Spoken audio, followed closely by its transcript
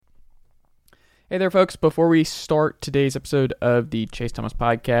Hey there, folks. Before we start today's episode of the Chase Thomas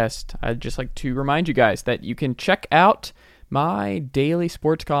Podcast, I'd just like to remind you guys that you can check out my daily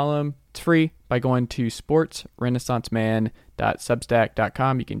sports column. It's free by going to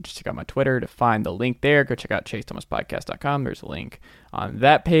sportsrenaissanceman.substack.com. You can just check out my Twitter to find the link there. Go check out chasethomaspodcast.com. There's a link on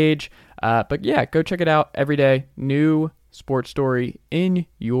that page. But yeah, go check it out every day. New sports story in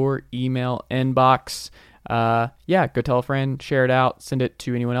your email inbox. Go tell a friend, share it out, send it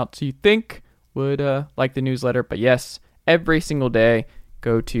to anyone else you think would like the newsletter. But yes, every single day,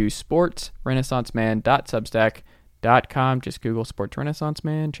 go to sportsrenaissanceman.substack.com. Just Google Sports Renaissance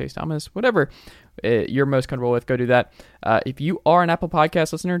Man, Chase Thomas, whatever you're most comfortable with, go do that. If you are an Apple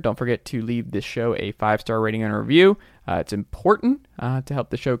Podcast listener, don't forget to leave this show a 5-star rating and a review. It's important to help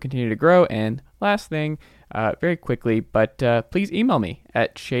the show continue to grow. And last thing, very quickly, but please email me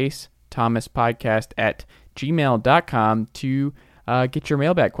at chasethomaspodcast@gmail.com to get your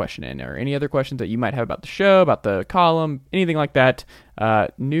mailbag question in, or any other questions that you might have about the show, about the column, anything like that.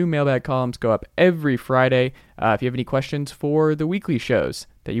 New mailbag columns go up every Friday. If you have any questions for the weekly shows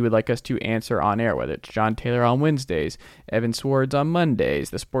that you would like us to answer on air, whether it's John Taylor on Wednesdays, Evan Swords on Mondays,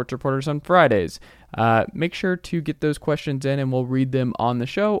 the sports reporters on Fridays, make sure to get those questions in and we'll read them on the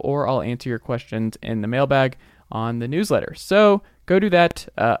show, or I'll answer your questions in the mailbag on the newsletter. So go do that.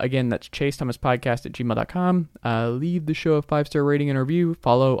 Again, that's chasethomaspodcast@gmail.com. Leave the show a 5-star rating and review.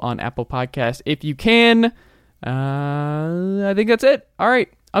 Follow on Apple Podcasts if you can. I think that's it. All right,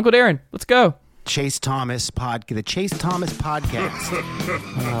 Uncle Darren, let's go. The Chase Thomas Podcast.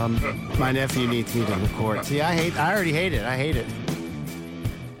 My nephew needs me to record. See, I already hate it. I hate it.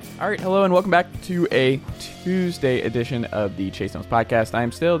 All right, hello and welcome back to a Tuesday edition of the Chase Thomas Podcast. I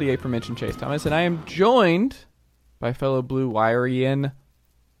am still the aforementioned Chase Thomas, and I am joined by fellow Blue Wireian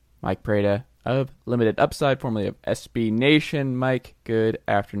Mike Prada of Limited Upside, formerly of SB Nation. Mike, good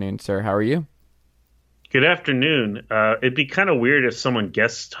afternoon, sir. How are you? Good afternoon. It'd be kind of weird if someone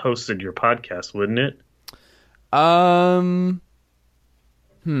guest hosted your podcast, wouldn't it? I don't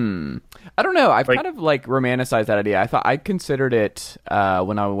know. I've kind of romanticized that idea. I considered it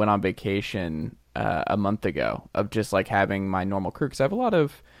when I went on vacation a month ago, of just having my normal crew, because I have a lot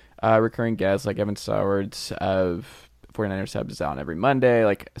of recurring guests like Evan Swords of 49ers Subs on every Monday,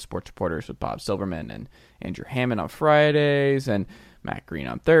 like sports reporters with Bob Silverman and Andrew Hammond on Fridays, and Matt Green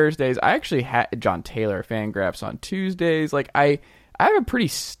on Thursdays. I actually had John Taylor, Fangraphs on Tuesdays. I have a pretty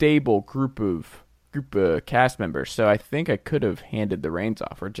stable group of cast members, so I think I could have handed the reins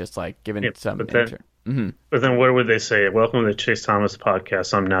off, or just given it some intern. Mm-hmm. But then what would they say? Welcome to the Chase Thomas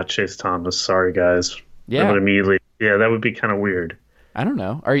Podcast. I'm not Chase Thomas. Sorry, guys. Yeah. I would immediately. Yeah, that would be kind of weird. I don't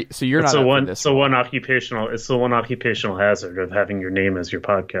know. So you're it's not the one. this it's the one occupational. It's the one occupational hazard of having your name as your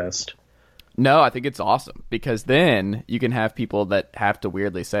podcast. No, I think it's awesome, because then you can have people that have to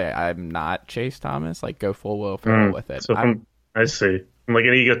weirdly say, "I'm not Chase Thomas." Go full Will Ferrell with it. So I see. From an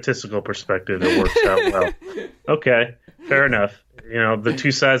egotistical perspective, it works out well. Okay, fair enough. The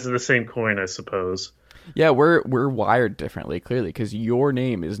two sides of the same coin, I suppose. Yeah, we're wired differently, clearly, because your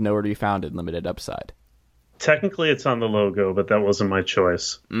name is nowhere to be found in Limited Upside. Technically, it's on the logo, but that wasn't my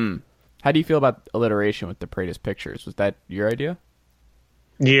choice. How do you feel about alliteration with the Prada's pictures? Was that your idea?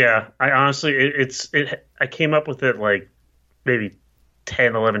 Yeah, I honestly, I came up with it maybe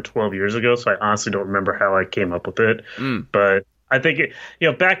 10, 11, 12 years ago, so I honestly don't remember how I came up with it. But I think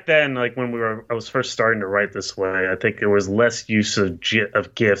back then, when I was first starting to write this way, I think there was less use of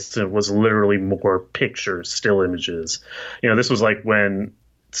GIFs, and it was literally more pictures, still images. This was when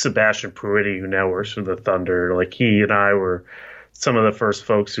Sebastian Pruitti, who now works for the Thunder, he and I were some of the first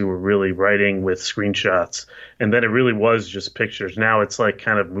folks who were really writing with screenshots, and then it really was just pictures. Now it's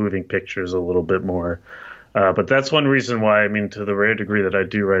kind of moving pictures a little bit more. But that's one reason why, to the rare degree that I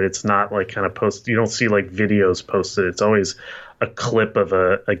do write, it's not kind of post. You don't see videos posted. It's always a clip of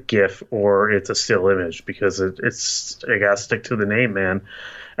a GIF, or it's a still image, because I gotta stick to the name, man.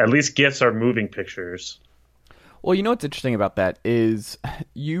 At least GIFs are moving pictures. Well, what's interesting about that is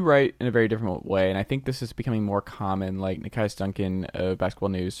you write in a very different way, and I think this is becoming more common. Nikias Duncan of Basketball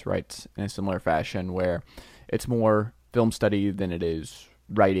News writes in a similar fashion, where it's more film study than it is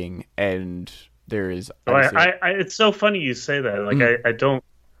writing, and there is... it's so funny you say that. I don't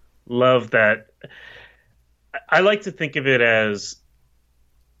love that. I like to think of it as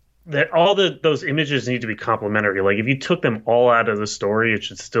that all those images need to be complementary. If you took them all out of the story, it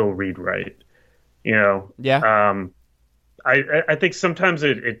should still read right. Yeah. I think sometimes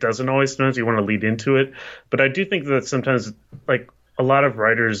it doesn't always. Sometimes you want to lead into it, but I do think that sometimes a lot of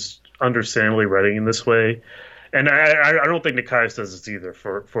writers understandably writing in this way, and I don't think Nikias does this either.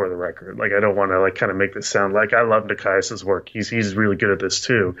 For the record, I don't want to kind of make this sound like I love Nikias's work. He's really good at this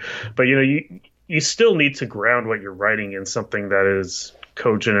too, but you still need to ground what you're writing in something that is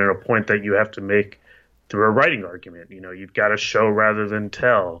cogent and a point that you have to make through a writing argument. You've got to show rather than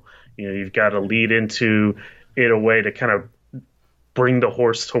tell. You've got to lead into it a way to kind of bring the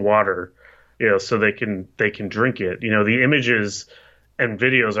horse to water, so they can drink it. The images and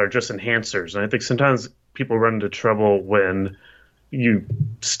videos are just enhancers. And I think sometimes people run into trouble when you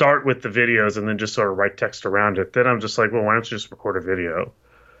start with the videos and then just sort of write text around it. Then I'm just like, well, why don't you just record a video,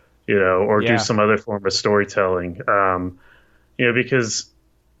 or do some other form of storytelling? Because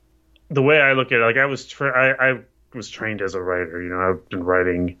the way I look at it, like I was trained as a writer. I've been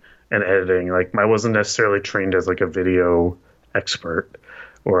writing and editing. Like I wasn't necessarily trained as like a video expert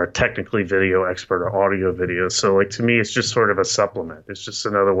or a technically video expert or audio video. So like to me, it's just sort of a supplement. It's just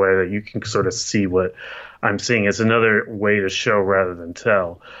another way that you can sort of see what I'm seeing. It's another way to show rather than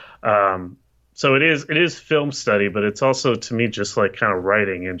tell. So it is film study, but it's also to me just like kind of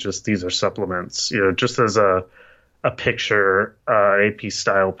writing, and just these are supplements. Just as a picture, AP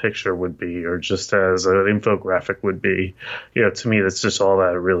style picture would be, or just as an infographic would be. To me, that's just all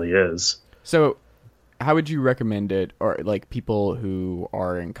that it really is. So how would you recommend it, or like people who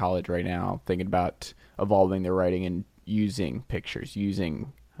are in college right now thinking about evolving their writing and using pictures,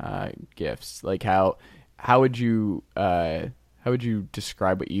 using GIFs? Like how would you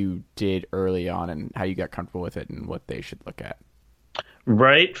describe what you did early on and how you got comfortable with it and what they should look at?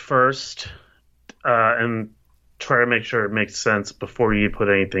 Write first, and try to make sure it makes sense before you put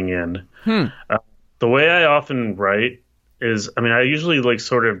anything in. The way I often write is, I usually like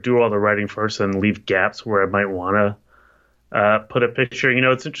sort of do all the writing first and leave gaps where I might want to put a picture.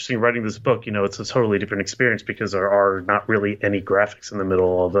 It's interesting writing this book. It's a totally different experience because there are not really any graphics in the middle,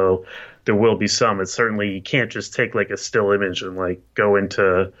 although there will be some. It's certainly, you can't just take like a still image and like go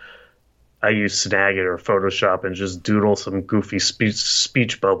into, I use Snagit or Photoshop and just doodle some goofy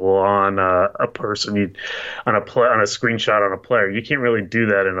speech bubble on a person, on a screenshot on a player. You can't really do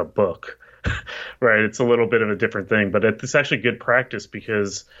that in a book. Right, it's a little bit of a different thing, but it's actually good practice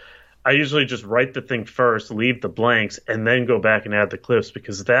because I usually just write the thing first, leave the blanks, and then go back and add the clips,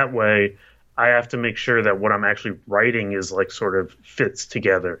 because that way I have to make sure that what I'm actually writing is like sort of fits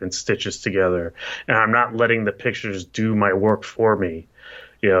together and stitches together, and I'm not letting the pictures do my work for me.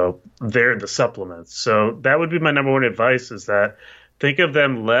 They're the supplements. So that would be my number one advice, is that think of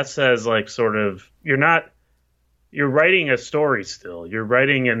them less as like sort of, you're writing a story still. You're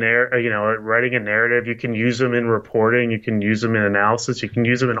writing writing a narrative. You can use them in reporting. You can use them in analysis. You can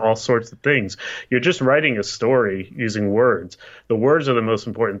use them in all sorts of things. You're just writing a story using words. The words are the most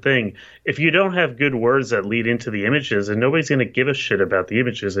important thing. If you don't have good words that lead into the images, and nobody's going to give a shit about the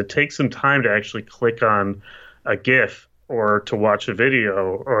images, it takes some time to actually click on a GIF or to watch a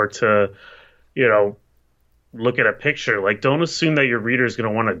video or to, look at a picture. Like, don't assume that your reader is going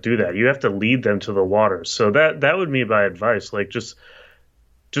to want to do that. You have to lead them to the water. So that would be my advice. Like, just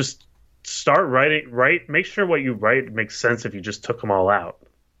start writing. Make sure what you write makes sense if you just took them all out.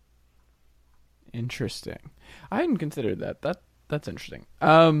 Interesting. I hadn't considered that. That's interesting.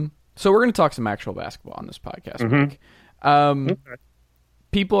 So we're going to talk some actual basketball on this podcast. Mike. Okay.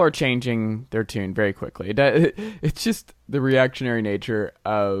 People are changing their tune very quickly. It's just the reactionary nature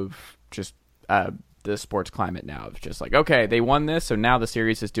of just the sports climate now. It's just like, okay, they won this, so now the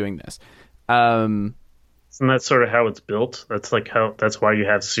series is doing this. Isn't that sort of how it's built? That's why you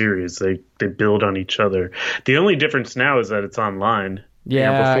have series. They build on each other. The only difference now is that it's online.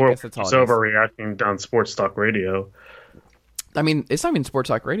 Yeah, before I guess that's all it's it is. overreacting on sports talk radio. It's not even sports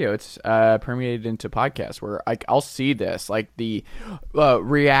talk radio. It's permeated into podcasts where I'll see this, like the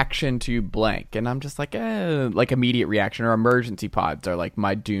reaction to blank, and I'm just like immediate reaction, or emergency pods are like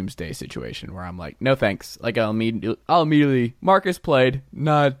my doomsday situation where I'm like, no thanks. Like I'll immediately Marcus played,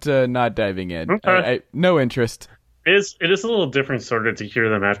 not diving in. Okay. No interest. It is a little different sort of to hear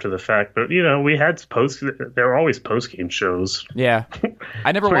them after the fact, but we had there were always post game shows. Yeah,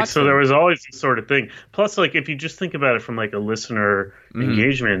 I never watched. So there was always this sort of thing. Plus, like if you just think about it from like a listener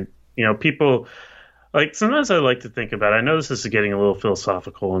engagement, people like sometimes I like to think about. I know this is getting a little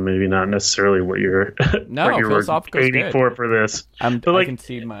philosophical and maybe not necessarily what you're what you were aiming for this. But like, I can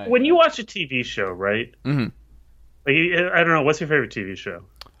see when you watch a TV show, right? Mm-hmm. Like, I don't know, what's your favorite TV show?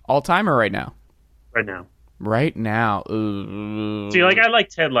 All time or right now? Right now. Right now. See, like I like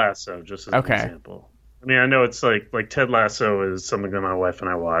Ted Lasso, just as an example. I know it's like Ted Lasso is something that my wife and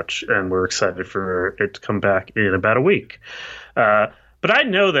I watch, and we're excited for it to come back in about a week. But I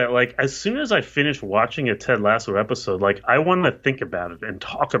know that like as soon as I finish watching a Ted Lasso episode, like I want to think about it and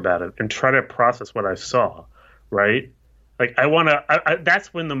talk about it and try to process what I saw, right? Like I want to.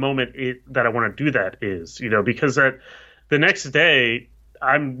 That's when the moment that I want to do that is, because the next day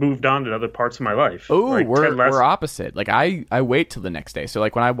I'm moved on to other parts of my life. Oh, like we're opposite. Like I wait till the next day. So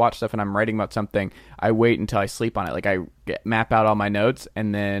like when I watch stuff and I'm writing about something, I wait until I sleep on it. Like I map out all my notes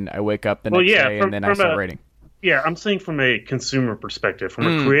and then I wake up the next day and then I start writing. Yeah, I'm saying from a consumer perspective. From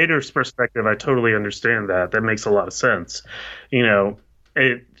a creator's perspective, I totally understand that. That makes a lot of sense. You know,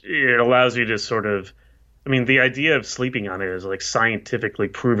 it allows you to sort of, I mean, the idea of sleeping on it is like scientifically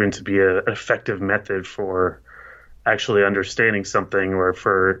proven to be an effective method for actually understanding something or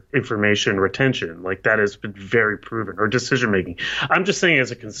for information retention. Like that has been very proven, or decision making. I'm just saying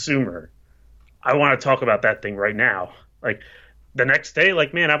as a consumer, I want to talk about that thing right now. Like the next day,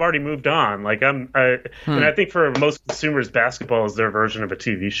 like, man, I've already moved on. Like and I think for most consumers, basketball is their version of a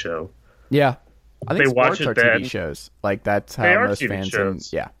TV show. Yeah. I think they sports watch it are then. TV shows. Like that's how most TV fans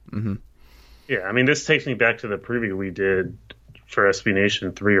shows. yeah. Mm-hmm. Yeah, I mean, this takes me back to the preview we did for SB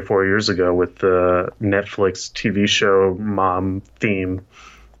Nation 3 or 4 years ago with the Netflix TV show mom theme.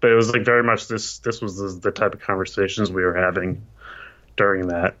 But it was like very much this was the type of conversations we were having during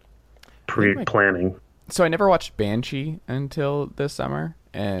that pre-planning. So I never watched Banshee until this summer,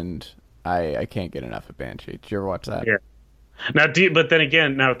 and I can't get enough of Banshee. Did you ever watch that? Yeah. Now, but then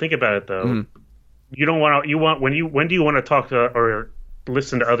again, now think about it though. Mm-hmm. You don't want to. When do you want to talk to or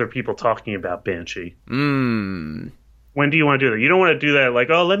listen to other people talking about Banshee? When do you want to do that? You don't want to do that like,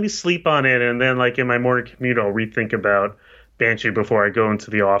 oh, let me sleep on it, and then like in my morning commute, I'll rethink about Banshee before I go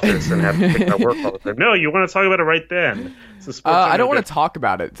into the office and have to pick my work all the time. No, you want to talk about it right then. I don't want to talk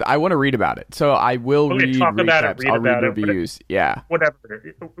about it. I want to read about it. So I will read recaps. I'll read reviews. Yeah.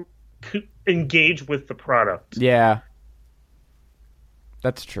 Whatever. Engage with the product. Yeah.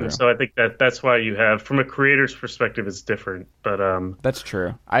 That's true. And so I think that's why you have, from a creator's perspective, it's different. But that's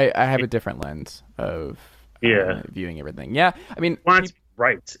true. I have a different lens of viewing everything. Yeah. I mean,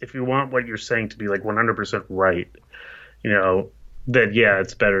 right. If you want what you're saying to be like 100% right, you know, then yeah,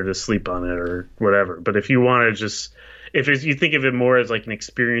 it's better to sleep on it or whatever. But if you want to just, you think of it more as like an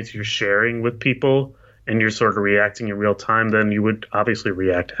experience you're sharing with people and you're sort of reacting in real time, then you would obviously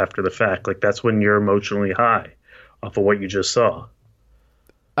react after the fact. Like that's when you're emotionally high off of what you just saw.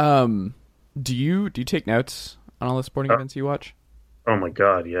 Do you take notes on all the sporting events you watch? Oh my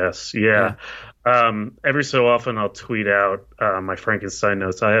God, yes. Yeah. Every so often I'll tweet out my Frankenstein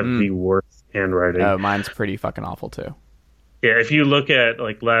notes. I have the worst handwriting. Oh, mine's pretty fucking awful too. Yeah, if you look at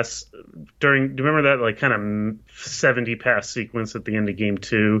like do you remember that like kind of 70 pass sequence at the end of game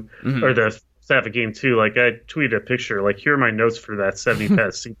 2 or the half of game 2? Like I tweeted a picture, like here are my notes for that 70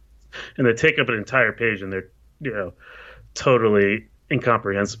 pass sequence, and they take up an entire page and they're, you know, totally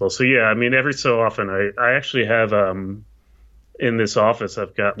incomprehensible. So yeah, I mean, every so often I actually have in this office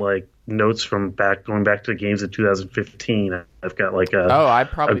I've got like notes from going back to games of 2015. I've got like I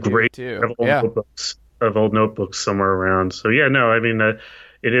probably great do too. Of old notebooks somewhere around. So yeah, no, I mean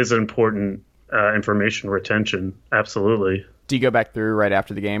it is important information retention. Absolutely. Do you go back through right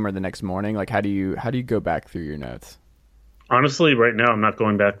after the game or the next morning? Like how do you go back through your notes? Honestly, right now I'm not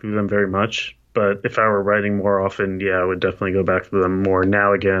going back through them very much. But if I were writing more often, yeah, I would definitely go back through them more.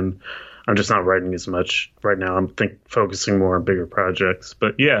 Now again, I'm just not writing as much right now. I'm focusing more on bigger projects.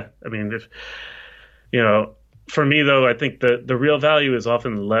 But yeah, I mean, if you know, for me though, I think the real value is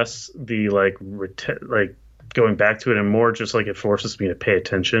often less the like going back to it and more just like it forces me to pay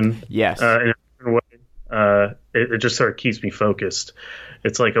attention. Yes. In a different way. It just sort of keeps me focused.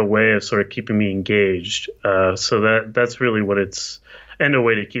 It's like a way of sort of keeping me engaged. So that's really what it's. And a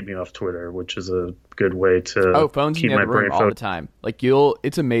way to keep me off Twitter, which is a good way to phones keep in the my other room brain all focused. the time. Like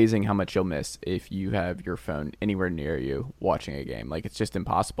it's amazing how much you'll miss if you have your phone anywhere near you watching a game. Like it's just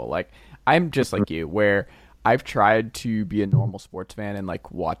impossible. Like I'm just like you, where I've tried to be a normal sports fan and like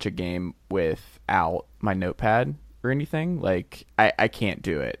watch a game without my notepad or anything. Like I can't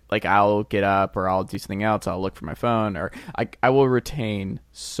do it. Like I'll get up or I'll do something else. I'll look for my phone, or I will retain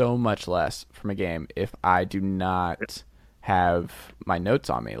so much less from a game if I do not have my notes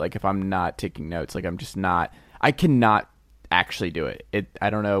on me. Like if I'm not taking notes, like I cannot actually do it.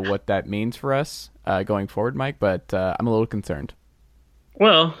 I don't know what that means for us going forward, Mike, but I'm a little concerned.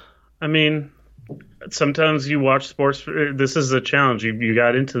 Well, I mean, sometimes you watch sports. This is a challenge. You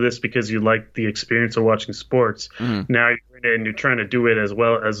got into this because you like the experience of watching sports. Mm-hmm. Now you're in it and you're trying to do it as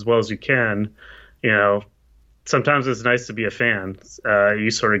well as you can. You know, sometimes it's nice to be a fan.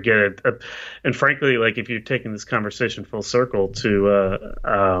 You sort of get it. And frankly, like if you're taking this conversation full circle to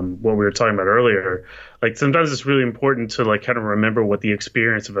what we were talking about earlier, like sometimes it's really important to like kind of remember what the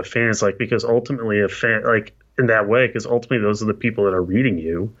experience of a fan is like, because ultimately a fan, like in that way, because ultimately those are the people that are reading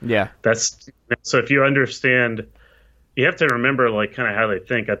you. Yeah. So if you understand, you have to remember like kind of how they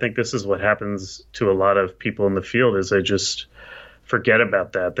think. I think this is what happens to a lot of people in the field is they just forget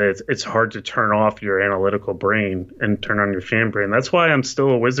about that. That it's hard to turn off your analytical brain and turn on your fan brain. That's why I'm still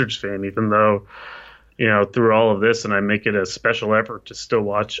a Wizards fan, even though, through all of this, and I make it a special effort to still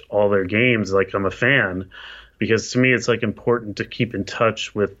watch all their games like I'm a fan, because to me it's like important to keep in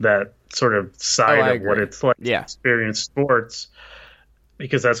touch with that sort of side of what it's like to experience sports,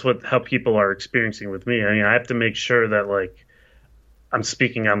 because that's how people are experiencing with me. I mean, I have to make sure that like I'm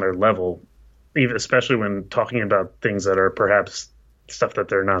speaking on their level, even especially when talking about things that are perhaps stuff that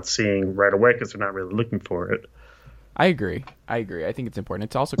they're not seeing right away because they're not really looking for it. I agree. I think it's important.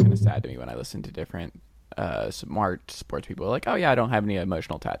 It's also kind of sad to me when I listen to different smart sports people like, oh yeah, I don't have any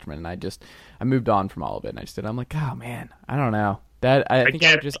emotional attachment, and I moved on from all of it, and I'm like, oh man, I don't know that I think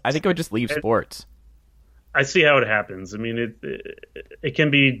I would just leave sports. I see how it happens. I mean, it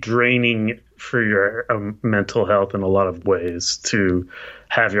can be draining for your mental health in a lot of ways to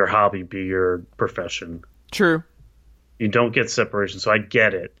have your hobby be your profession. True. You don't get separation, so I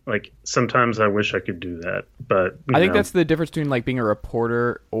get it. Like, sometimes I wish I could do that, but I think that's the difference between like being a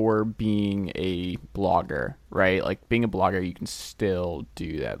reporter or being a blogger, right? Like being a blogger, you can still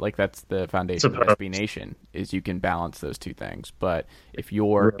do that. Like that's the foundation of SB Nation, is you can balance those two things. But if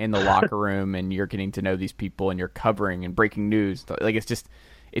you're in the locker room and you're getting to know these people and you're covering and breaking news, like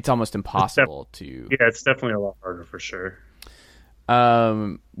it's almost impossible to. Yeah, it's definitely a lot harder for sure.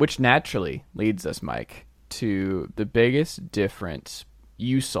 Which naturally leads us, Mike, to the biggest difference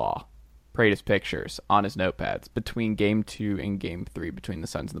you saw, Prada's pictures on his notepads, between Game 2 and Game 3 between the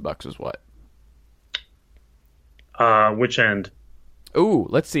Suns and the Bucks was what? Which end? Ooh,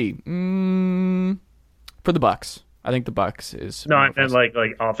 let's see. For the Bucks. I think the Bucks is... No, I meant like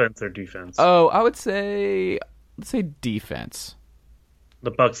offense or defense. Oh, I would say... Let's say defense.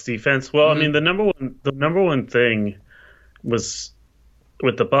 The Bucks defense? Well, I mean, the number one thing was...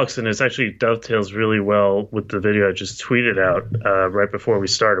 with the Bucks, and it actually dovetails really well with the video I just tweeted out right before we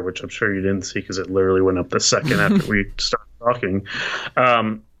started, which I'm sure you didn't see because it literally went up the second after we started talking.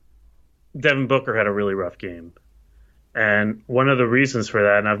 Devin Booker had a really rough game. And one of the reasons for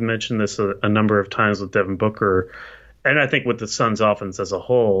that, and I've mentioned this a number of times with Devin Booker, and I think with the Suns offense as a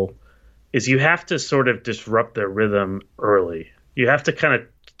whole, is you have to sort of disrupt their rhythm early. You have to kind of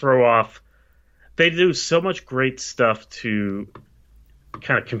throw off. They do so much great stuff to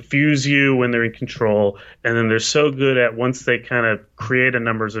kind of confuse you when they're in control, and then they're so good at, once they kind of create a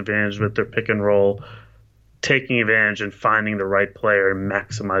numbers advantage with their pick and roll, taking advantage and finding the right player and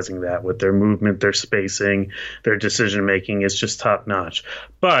maximizing that with their movement, their spacing, their decision making is just top notch.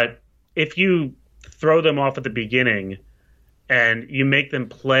 But if you throw them off at the beginning and you make them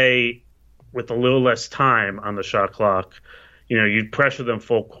play with a little less time on the shot clock, you pressure them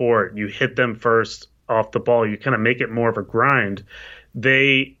full court, you hit them first off the ball, you kind of make it more of a grind.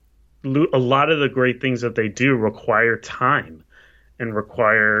 A lot of the great things that they do require time and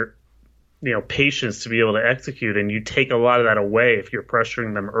require patience to be able to execute, and you take a lot of that away if you're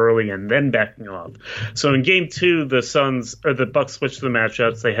pressuring them early and then backing off. So in Game 2, the Bucks switched the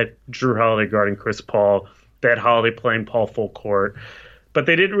matchups. They had Drew Holiday guarding Chris Paul. They had Holiday playing Paul full court, but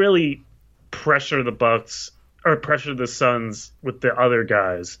they didn't really pressure the Bucks or pressure the Suns with the other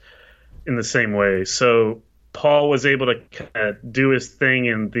guys in the same way. So Paul was able to kind of do his thing,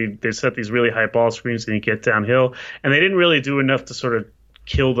 and they set these really high ball screens and he get downhill. And they didn't really do enough to sort of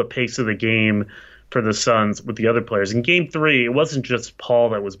kill the pace of the game for the Suns with the other players. In Game 3, it wasn't just Paul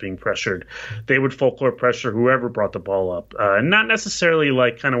that was being pressured. They would full court pressure whoever brought the ball up. Not necessarily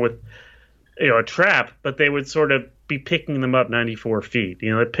like kind of with a trap, but they would sort of be picking them up 94 feet.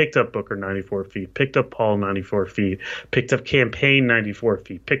 They picked up Booker 94 feet, picked up Paul 94 feet, picked up Campaign 94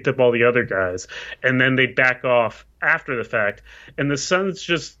 feet, picked up all the other guys, and then they'd back off after the fact. And the Suns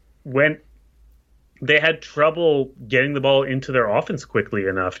just they had trouble getting the ball into their offense quickly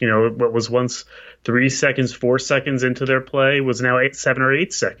enough. What was once 3 seconds, 4 seconds into their play was now 7 or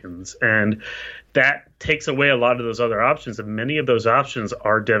 8 seconds. And that takes away a lot of those other options. And many of those options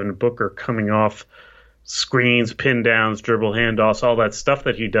are Devin Booker coming off screens, pin downs, dribble handoffs, all that stuff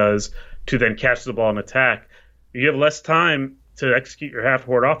that he does to then catch the ball and attack. You have less time to execute your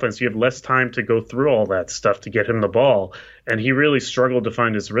half-court offense. You have less time to go through all that stuff to get him the ball. And he really struggled to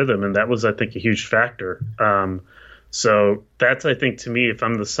find his rhythm, and that was, I think, a huge factor. So that's, I think, to me, if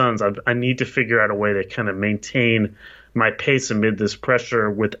I'm the Suns, I need to figure out a way to kind of maintain my pace amid this pressure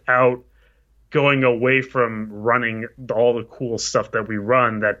without going away from running all the cool stuff that we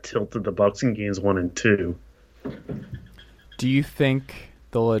run that tilted the Bucks in games 1 and 2. Do you think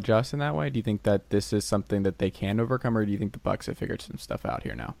they'll adjust in that way? Do you think that this is something that they can overcome, or do you think the Bucks have figured some stuff out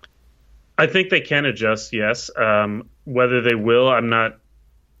here now? I think they can adjust, yes. Whether they will, I'm not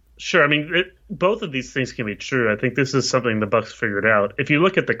Sure. I mean, both of these things can be true. I think this is something the Bucks figured out. If you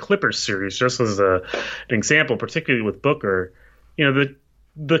look at the Clippers series, just as an example, particularly with Booker, the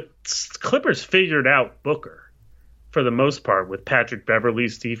Clippers figured out Booker for the most part with Patrick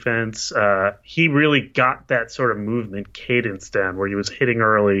Beverley's defense. He really got that sort of movement cadence down where he was hitting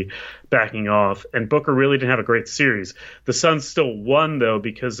early, backing off, and Booker really didn't have a great series. The Suns still won, though,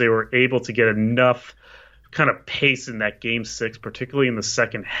 because they were able to get enough kind of pace in that game 6, particularly in the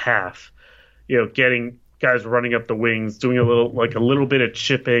second half, getting guys running up the wings, doing a little bit of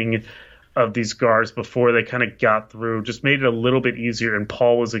chipping of these guards before they kind of got through, just made it a little bit easier, and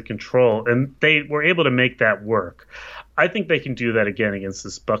Paul was in control, and they were able to make that work. I think they can do that again against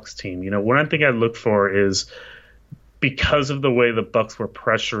this Bucks team. One thing I look for is, because of the way the Bucks were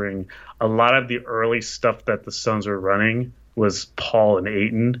pressuring, a lot of the early stuff that the Suns were running was Paul and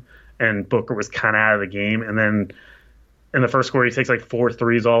Ayton, and Booker was kind of out of the game. And then in the first quarter, he takes like 4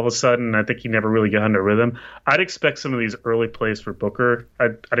 threes all of a sudden. I think he never really got under rhythm. I'd expect some of these early plays for Booker.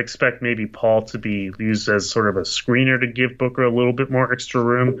 I'd expect maybe Paul to be used as sort of a screener to give Booker a little bit more extra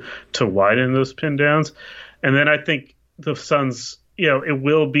room to widen those pin downs. And then I think the Suns, it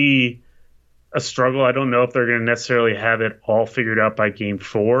will be a struggle. I don't know if they're going to necessarily have it all figured out by game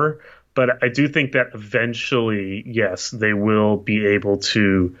 4, but I do think that eventually, yes, they will be able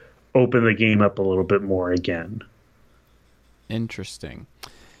to open the game up a little bit more again. Interesting.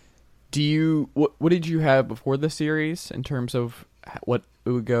 What did you have before the series in terms of what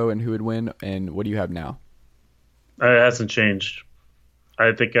it would go and who would win, and what do you have now? It hasn't changed.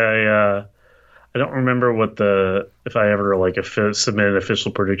 I think I don't remember if I ever submit an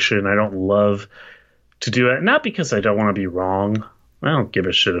official prediction. I don't love to do it, not because I don't want to be wrong. I don't give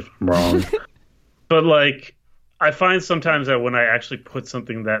a shit if I'm wrong, but I find sometimes that when I actually put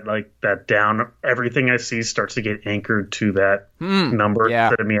something that down, everything I see starts to get anchored to that number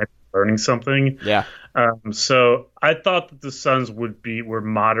instead of me actually learning something. Yeah. So I thought that the Suns were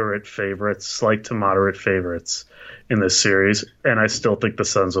moderate favorites, slight to moderate favorites in this series, and I still think the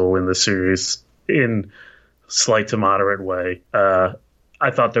Suns will win the series in slight to moderate way. I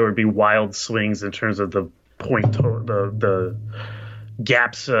thought there would be wild swings in terms of the the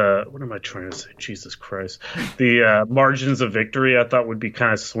gaps. What am I trying to say? Jesus Christ. The margins of victory I thought would be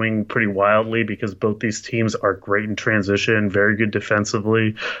kind of swing pretty wildly, because both these teams are great in transition, very good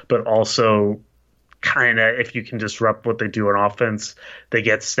defensively, but also kind of, if you can disrupt what they do on offense, they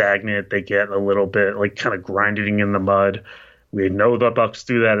get stagnant. They get a little bit kind of grinding in the mud. We know the Bucks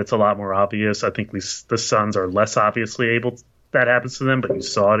do that. It's a lot more obvious. I think the Suns are less obviously able that happens to them, but you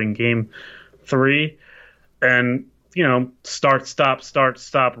saw it in game 3. And start,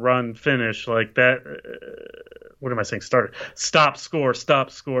 stop, run, finish, like that. What am I saying? Stop, score,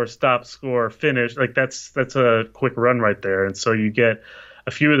 finish. That's a quick run right there. And so you get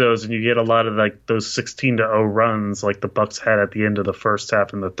a few of those, and you get a lot of those 16-0 runs like the Bucks had at the end of the first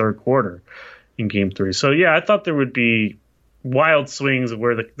half in the third quarter in game 3. So yeah, I thought there would be wild swings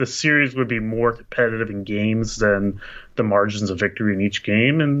where the series would be more competitive in games than the margins of victory in each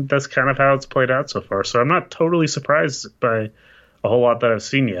game, and that's kind of how it's played out so far. So I'm not totally surprised by a whole lot that I've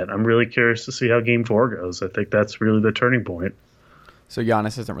seen yet. I'm really curious to see how game 4 goes. I think that's really the turning point. So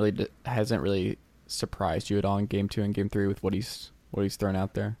Giannis hasn't really surprised you at all in game 2 and game 3 with what he's thrown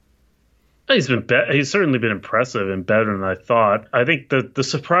out there? He's certainly been impressive and better than I thought. I think the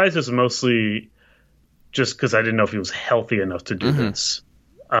surprise is mostly just because I didn't know if he was healthy enough to do this.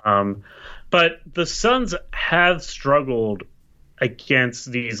 But the Suns have struggled against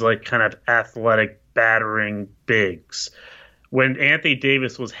these kind of athletic, battering bigs. When Anthony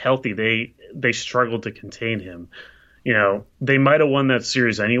Davis was healthy, they struggled to contain him. They might have won that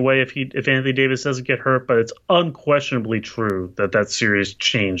series anyway if Anthony Davis doesn't get hurt, but it's unquestionably true that series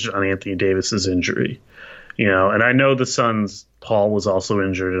changed on Anthony Davis's injury. And I know the Suns, Paul was also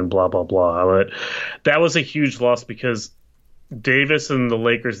injured and blah, blah, blah. But that was a huge loss because Davis and the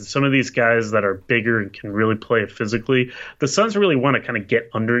Lakers, some of these guys that are bigger and can really play physically, the Suns really want to kind of get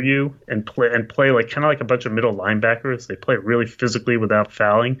under you and play kind of like a bunch of middle linebackers. They play really physically without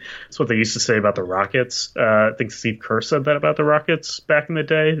fouling. That's what they used to say about the Rockets. I think Steve Kerr said that about the Rockets back in the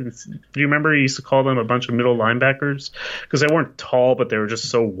day. Do you remember he used to call them a bunch of middle linebackers? Because they weren't tall, but they were just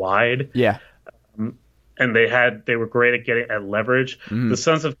so wide. Yeah. And they were great at getting at leverage. Mm-hmm. The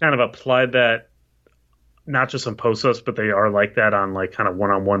Suns have kind of applied that not just on post-ups, but they are like that on kind of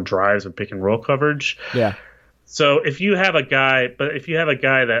one-on-one drives and pick and roll coverage. Yeah. So if you have a guy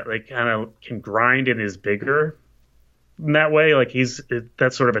that kind of can grind and is bigger in that way,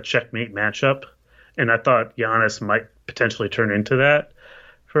 that's sort of a checkmate matchup. And I thought Giannis might potentially turn into that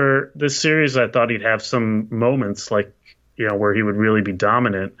for this series. I thought he'd have some moments where he would really be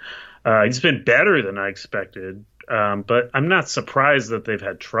dominant. He's been better than I expected, but I'm not surprised that they've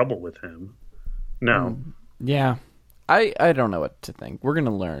had trouble with him. No. Yeah. I don't know what to think. We're going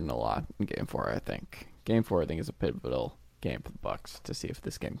to learn a lot in Game 4, I think. Game 4, I think, is a pivotal game for the Bucks to see if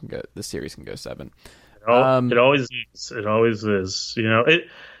this series can go 7. It always is. It always is.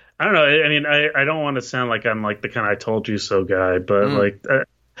 I don't know. I mean, I don't want to sound like I'm like the kind of I told you so guy, but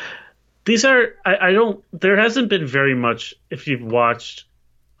these are, there hasn't been very much, if you've watched,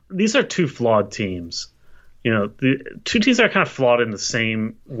 these are two flawed teams. The two teams are kind of flawed in the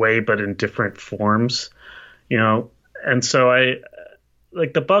same way, but in different forms, and so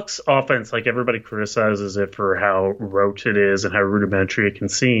like the Bucks offense, like everybody criticizes it for how rote it is and how rudimentary it can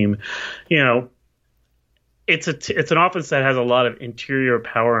seem. It's an offense that has a lot of interior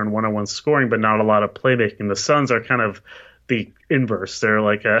power and one-on-one scoring, but not a lot of playmaking. The Suns are kind of the inverse. They're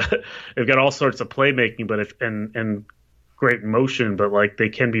like they've got all sorts of playmaking, but and great motion, but like they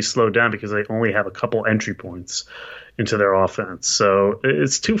can be slowed down because they only have a couple entry points into their offense. So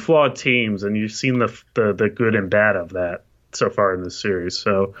it's two flawed teams, and you've seen the good and bad of that so far in this series.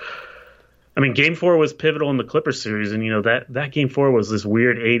 So, I mean, Game 4 was pivotal in the Clippers series, and that Game 4 was this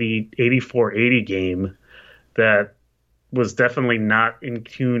weird 84-80 game that was definitely not in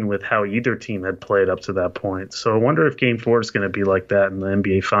tune with how either team had played up to that point. So I wonder if Game 4 is going to be like that in the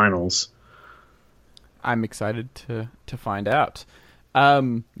NBA Finals. I'm excited to find out.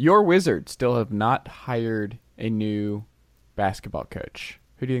 Your Wizards still have not hired a new basketball coach.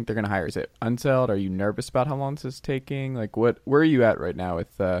 Who do you think they're going to hire? Is it Unseld? Are you nervous about how long this is taking? Like, where are you at right now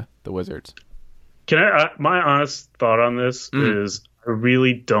with the Wizards? My honest thought on this is I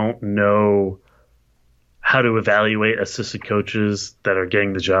really don't know how to evaluate assistant coaches that are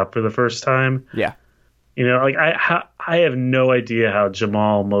getting the job for the first time. Yeah. Like I have no idea how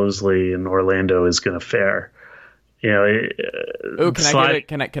Jamal Mosley in Orlando is going to fare. Can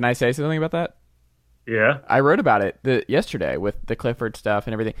I say something about that? Yeah. I wrote about it yesterday with the Clifford stuff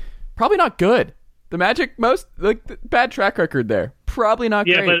and everything. Probably not good. The Magic bad track record there. Probably not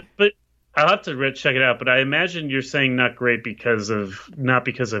great. Yeah, but I'll have to check it out, but I imagine you're saying not great not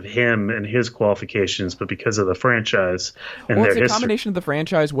because of him and his qualifications, but because of the franchise and their history. It's a combination of the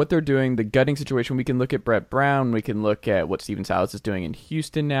franchise, what they're doing, the gutting situation. We can look at Brett Brown. We can look at what Steven Silas is doing in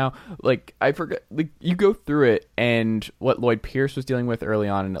Houston now. Like, I forget. Like, you go through it, and what Lloyd Pierce was dealing with early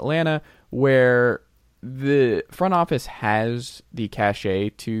on in Atlanta, where the front office has the cachet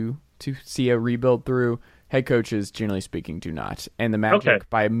to see a rebuild through. Head coaches, generally speaking, do not. And the Magic,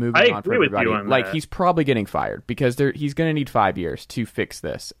 by moving on for everybody, he's probably getting fired because he's going to need 5 years to fix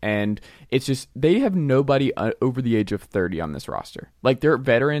this. And it's just, they have nobody over the age of 30 on this roster. Like, their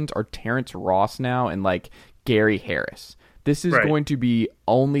veterans are Terrence Ross now and, like, Gary Harris. This is going to be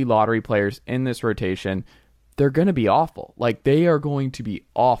only lottery players in this rotation. They're going to be awful. Like, they are going to be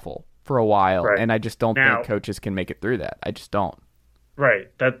awful for a while. Right. And I just don't think coaches can make it through that. I just don't.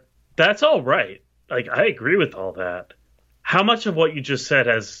 Right. That's all right. Like, I agree with all that. How much of what you just said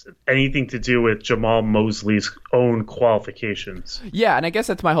has anything to do with Jamal Mosley's own qualifications? Yeah, and I guess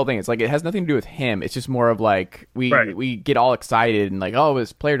that's my whole thing. It's like, it has nothing to do with him. It's just more of like, we get all excited and like, oh,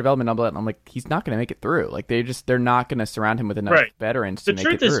 it's player development and all that. And I'm like, he's not going to make it through. Like, they're not going to surround him with enough veterans to make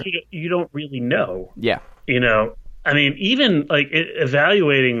it through. The truth is, you don't really know. Yeah. I mean, even like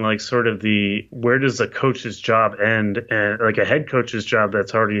evaluating like sort of where does a coach's job end and like a head coach's job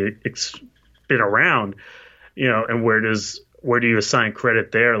that's already been around, and where do you assign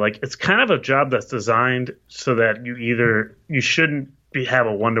credit there? Like, it's kind of a job that's designed so that you shouldn't have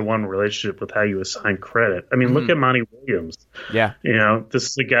a one-to-one relationship with how you assign credit. I mean, look at Monty Williams. Yeah. This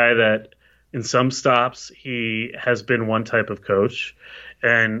is a guy that in some stops he has been one type of coach,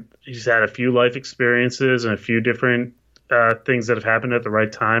 and he's had a few life experiences and a few different things that have happened at the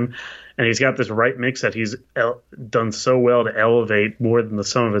right time. And he's got this right mix that he's done so well to elevate more than the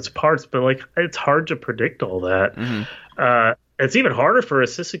sum of its parts. But like, it's hard to predict all that. It's even harder for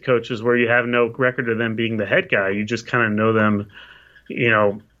assistant coaches where you have no record of them being the head guy. You just kind of know them,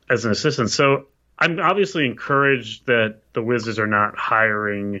 as an assistant. So I'm obviously encouraged that the Wizards are not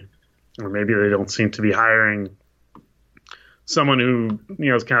hiring, or maybe they don't seem to be hiring, someone who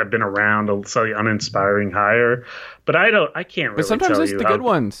has kind of been around, a slightly uninspiring hire. But I can't really. But sometimes tell it's you the good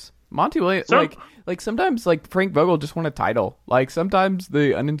ones. Monty Williams, like sometimes like Frank Vogel just won a title. Like, sometimes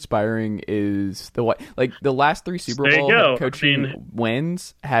the uninspiring is the what. Like, the last 3 Super Bowl coaching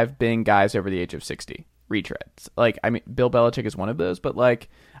wins have been guys over the age of 60 retreads. Like, I mean, Bill Belichick is one of those, but like,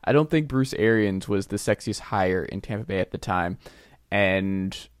 I don't think Bruce Arians was the sexiest hire in Tampa Bay at the time.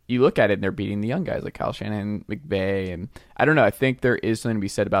 And you look at it and they're beating the young guys like Kyle Shanahan, McVay, and I don't know. I think there is something to be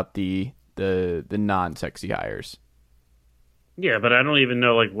said about the non-sexy hires. Yeah, but I don't even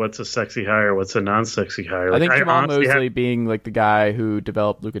know like what's a sexy hire, what's a non-sexy hire. I Like, think Jamal honestly Mosley being like the guy who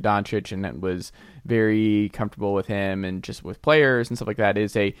developed Luka Doncic and that was very comfortable with him and just with players and stuff like that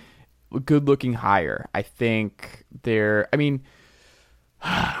is a good-looking hire. I think I mean,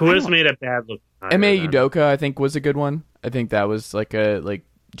 who has made a bad look? Ime Udoka, I think, was a good one. I think that was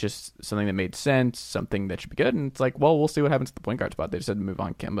just something that made sense, something that should be good. And it's like, well, we'll see what happens at the point guard spot. They just had to move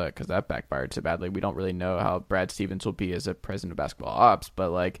on Kemba because that backfired so badly. We don't really know how Brad Stevens will be as a president of basketball ops,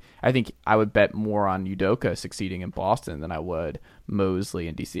 but like, I think I would bet more on Udoka succeeding in Boston than I would Mosley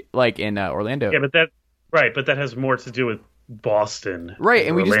in DC, like in Orlando. Yeah, but that has more to do with Boston, right?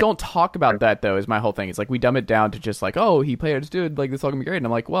 And we Orlando. just don't talk about that though. Is my whole thing. It's like we dumb it down to just like, oh, he played as dude, like this all gonna be great. And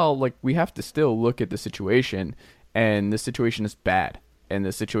I'm like, well, like we have to still look at the situation, and the situation is bad. And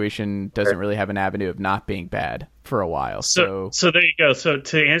the situation doesn't really have an avenue of not being bad for a while. So there you go. So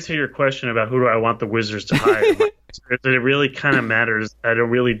to answer your question about who do I want the Wizards to hire, it really kind of matters. I don't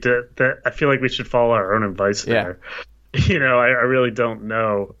really. I feel like we should follow our own advice there. I really don't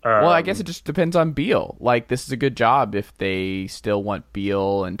know. Well, I guess it just depends on Beal. Like, this is a good job if they still want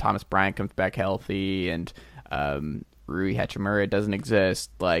Beal and Thomas Bryant comes back healthy and Rui Hachimura doesn't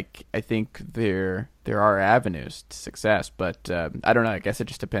exist. Like, I think there are avenues to success, but I don't know. I guess it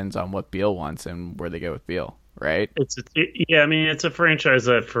just depends on what Beal wants and where they go with Beal, right? It's a franchise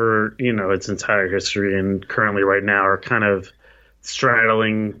that for its entire history and currently right now are kind of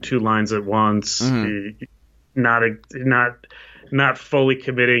straddling two lines at once. Mm-hmm. Not fully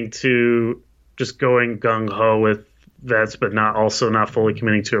committing to just going gung ho with vets, but not fully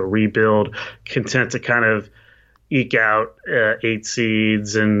committing to a rebuild. Content to kind of eke out 8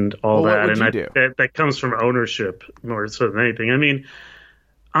 seeds and all that, and that comes from ownership more so than anything. I mean,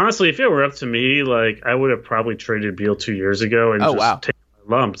 honestly, if it were up to me, like I would have probably traded Beal 2 years ago and taken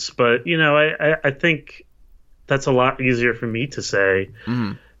my lumps. But I think that's a lot easier for me to say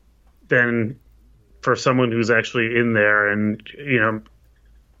than for someone who's actually in there and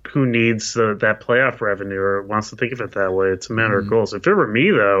who needs that playoff revenue or wants to think of it that way. It's a matter of goals. If it were me,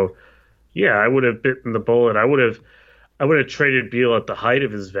 though, yeah, I would have bitten the bullet. I would have traded Beal at the height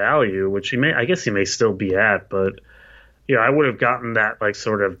of his value, which I guess he may still be at, but I would have gotten that like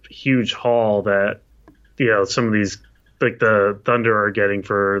sort of huge haul that some of these like the Thunder are getting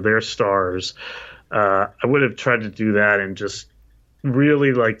for their stars. I would have tried to do that and just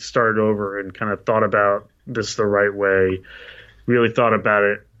really like start over and kind of thought about this the right way, really thought about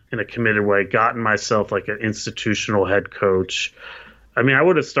it in a committed way, gotten myself like an institutional head coach. I mean, I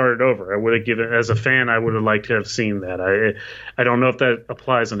would have started over. I would have given, as a fan, I would have liked to have seen that. I don't know if that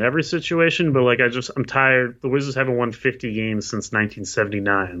applies in every situation, but like I'm tired. The Wizards haven't won 50 games since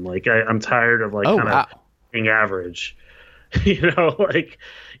 1979. Like I'm tired of being average.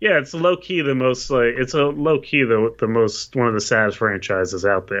 It's low key the most the most one of the saddest franchises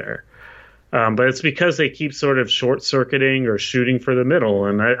out there. But it's because they keep sort of short circuiting or shooting for the middle,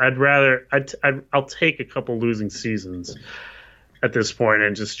 and I'll take a couple losing seasons at this point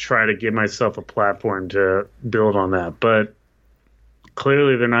and just try to give myself a platform to build on that. But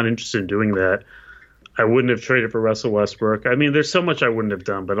clearly they're not interested in doing that. I wouldn't have traded for Russell Westbrook. I mean, there's so much I wouldn't have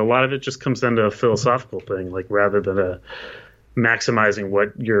done, but a lot of it just comes down to a philosophical thing, like rather than a maximizing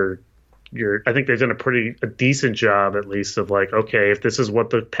what I think they've done a decent job at least of like, okay, if this is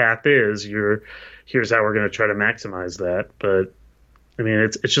what the path is, here's how we're going to try to maximize that. But I mean,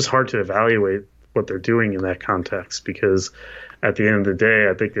 it's just hard to evaluate what they're doing in that context because at the end of the day,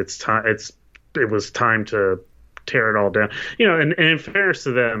 I think it was time to tear it all down. And in fairness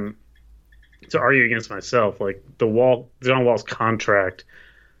to them, to argue against myself, like John Wall's contract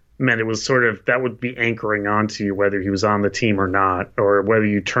meant it was sort of that would be anchoring onto you whether he was on the team or not, or whether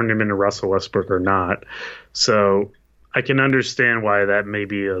you turned him into Russell Westbrook or not. So I can understand why that may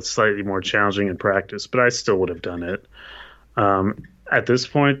be a slightly more challenging in practice, but I still would have done it. At this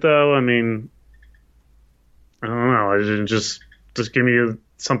point, though, I mean, I don't know. I didn't just give me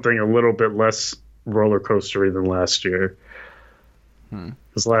something a little bit less roller coastery than last year.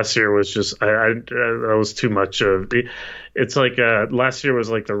 Because last year was just that was too much of. It's like last year was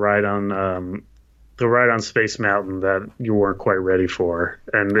like the ride on Space Mountain that you weren't quite ready for,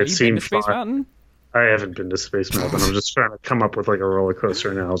 and it seemed fun. Space Mountain? I haven't been to Space Mountain. I'm just trying to come up with like a roller coaster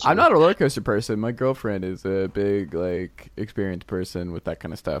analogy. I'm not a roller coaster person. My girlfriend is a big like experienced person with that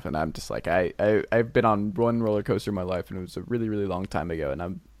kind of stuff, and I'm just like I've been on one roller coaster in my life, and it was a really really long time ago,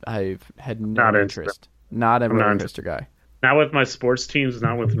 and I've had no interest. Not a roller coaster guy. Not with my sports teams,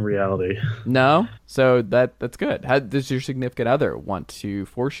 not within reality. No, so that's good. How, does your significant other want to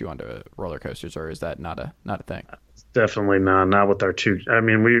force you onto roller coasters, or is that not a thing? Definitely not with our two. I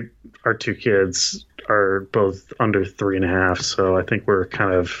mean, our two kids are both under 3.5, so I think we're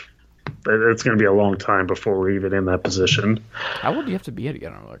kind of. It's going to be a long time before we're even in that position. How old do you have to be to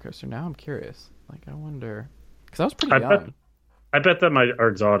get on a roller coaster? Now I'm curious. Like, I wonder, because I was pretty young. I bet that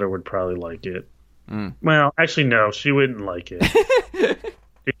our daughter would probably like it. Well, actually, no, she wouldn't like it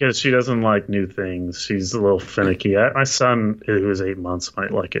because she doesn't like new things. She's a little finicky. My son, who is 8 months,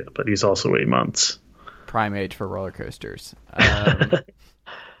 might like it, but he's also 8 months. Prime age for roller coasters.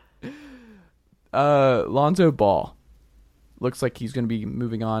 Lonzo Ball looks like he's going to be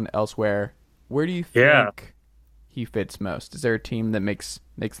moving on elsewhere. Where do you think he fits most? Is there a team that makes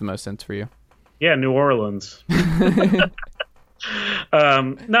the most sense for you? Yeah, New Orleans. No,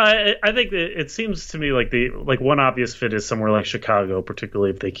 I think it seems to me like one obvious fit is somewhere like Chicago,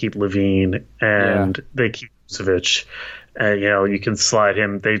 particularly if they keep Levine and they keep Vucevic. You can slide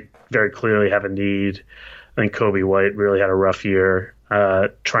him. They very clearly have a need. I think Kobe White really had a rough year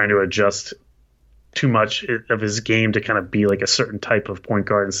trying to adjust too much of his game to kind of be like a certain type of point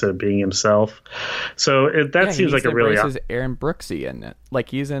guard instead of being himself. So that seems like a really Aaron Brooksy in it. Like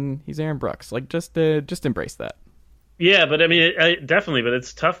he's Aaron Brooks. Like just embrace that. Yeah, but I mean, definitely. But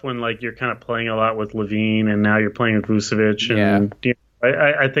it's tough when like you're kind of playing a lot with Levine, and now you're playing with Vucevic. And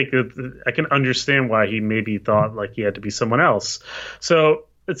I think that I can understand why he maybe thought like he had to be someone else. So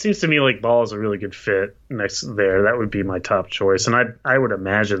it seems to me like Ball is a really good fit next there. That would be my top choice, and I would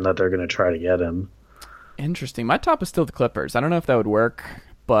imagine that they're going to try to get him. Interesting. My top is still the Clippers. I don't know if that would work,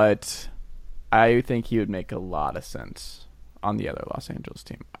 but I think he would make a lot of sense on the other Los Angeles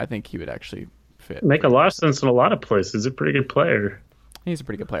team. I think he would actually fit. Make a lot of sense in a lot of places. He's a pretty good player. He's a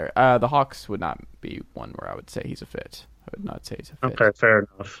pretty good player. The Hawks would not be one where I would say he's a fit. I would not say he's a fit. Okay, fair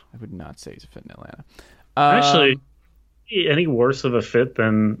enough. I would not say he's a fit in Atlanta. Actually, any worse of a fit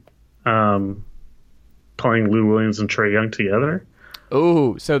than playing Lou Williams and Trae Young together?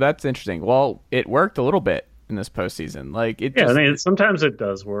 Oh, so that's interesting. Well, it worked a little bit in this postseason. Like it. I mean, sometimes it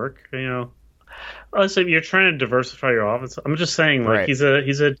does work. Honestly, you're trying to diversify your offense. I'm just saying, like he's a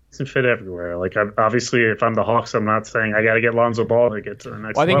decent fit everywhere. Like, obviously, if I'm the Hawks, I'm not saying I got to get Lonzo Ball to get to the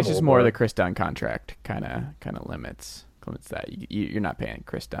next level. I think it's just more the Chris Dunn contract kind of limits that. You're not paying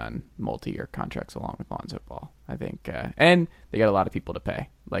Chris Dunn multi-year contracts along with Lonzo Ball. I think, and they got a lot of people to pay.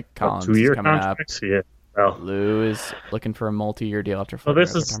 Like Collins is coming contracts? up. Yeah. Well, Lou is looking for a multi-year deal after. Well,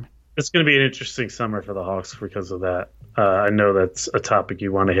 it's going to be an interesting summer for the Hawks because of that. I know that's a topic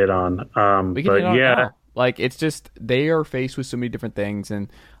you want to hit on. Like it's just they are faced with so many different things,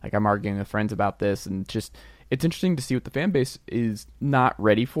 and like I'm arguing with friends about this, and just it's interesting to see what the fan base is not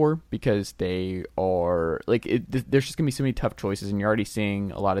ready for because they are like there's just gonna be so many tough choices, and you're already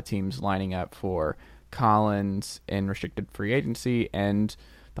seeing a lot of teams lining up for Collins in restricted free agency, and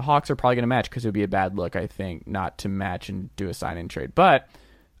the Hawks are probably going to match because it would be a bad look, I think, not to match and do a sign-in trade. But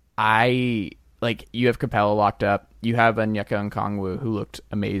you have Capella locked up. You have Onyeka Okongwu, who looked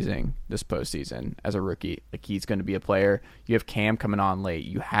amazing this postseason as a rookie. Like, he's going to be a player. You have Cam coming on late.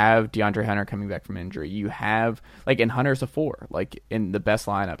 You have DeAndre Hunter coming back from injury. You have, and Hunter's a 4. Like, in the best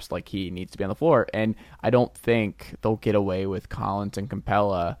lineups, like, he needs to be on the floor. And I don't think they'll get away with Collins and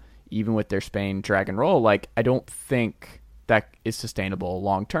Capella, even with their Spain drag and roll. Like, I don't think that is sustainable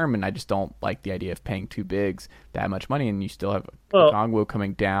long term, and I just don't like the idea of paying two bigs that much money, and you still have Okongwu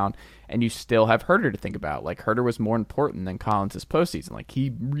coming down, and you still have Herter to think about. Like, Herter was more important than Collins this postseason. Like,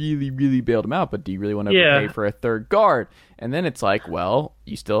 he really, really bailed him out, but do you really want to pay for a third guard? And then it's like, well,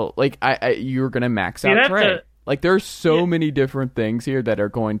 you still you're going to max out Trae. Like, there's so many different things here that are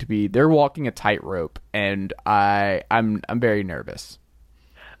going to be. They're walking a tightrope, and I'm very nervous.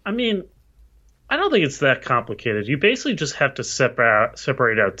 I mean, I don't think it's that complicated. You basically just have to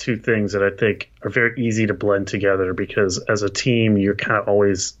separate out two things that I think are very easy to blend together because as a team, you kind of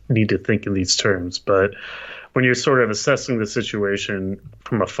always need to think in these terms. But when you're sort of assessing the situation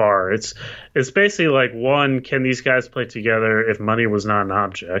from afar, it's basically like, one, can these guys play together if money was not an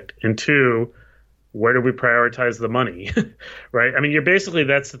object? And two, where do we prioritize the money? Right? I mean,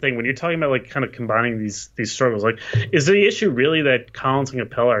 that's the thing. When you're talking about like kind of combining these struggles, like, is the issue really that Collins and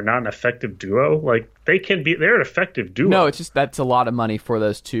Capella are not an effective duo? Like, they're an effective duo. No, it's just that's a lot of money for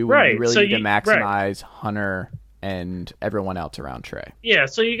those two. Right. You really need to maximize Hunter and everyone else around Trae. Yeah,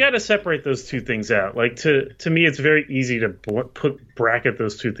 so you got to separate those two things out. Like, to me, it's very easy to bracket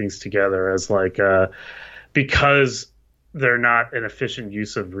those two things together as like because they're not an efficient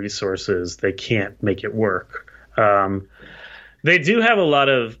use of resources, they can't make it work. They do have a lot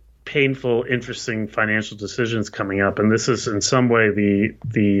of painful, interesting financial decisions coming up, and this is in some way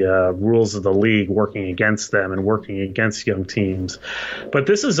the rules of the league working against them and working against young teams. But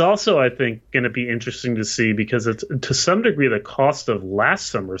this is also, I think, going to be interesting to see because it's to some degree the cost of last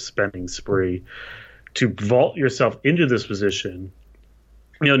summer's spending spree to vault yourself into this position.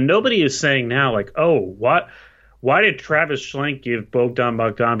 Nobody is saying now like, oh, what? Why did Travis Schlenk give Bogdan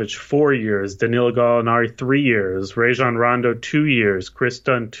Bogdanovic 4 years, Danilo Gallinari 3 years, Rajon Rondo 2 years, Chris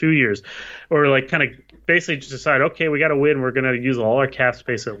Dunn 2 years, or like kind of basically just decide, okay, we got to win. We're going to use all our cap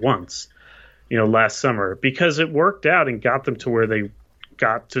space at once, last summer because it worked out and got them to where they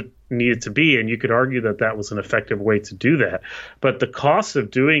needed to be. And you could argue that that was an effective way to do that. But the cost of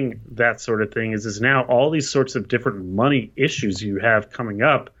doing that sort of thing is now all these sorts of different money issues you have coming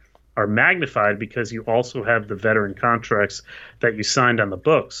up are magnified because you also have the veteran contracts that you signed on the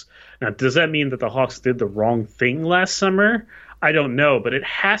books. Now, does that mean that the Hawks did the wrong thing last summer? I don't know, but it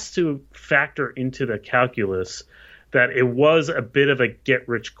has to factor into the calculus that it was a bit of a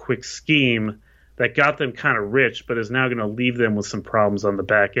get-rich-quick scheme that got them kind of rich, but is now going to leave them with some problems on the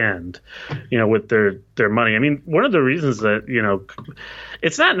back end, with their money. I mean, one of the reasons that,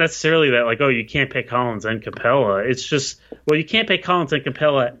 it's not necessarily that like, oh, you can't pay Collins and Capella. It's just, well, you can't pay Collins and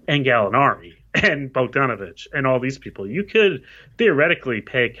Capella and Gallinari and Bogdanovic and all these people. You could theoretically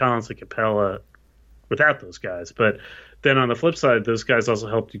pay Collins and Capella without those guys. But then on the flip side, those guys also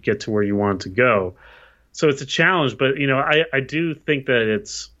helped you get to where you wanted to go. So it's a challenge. But, I do think that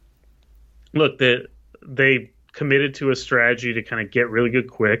it's, look, that they committed to a strategy to kind of get really good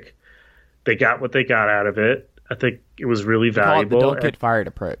quick. They got what they got out of it. I think it was really valuable. The don't get fired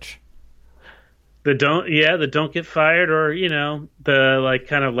approach. The don't get fired, or the like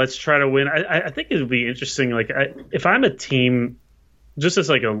kind of let's try to win. I think it would be interesting. Like if I'm a team, just as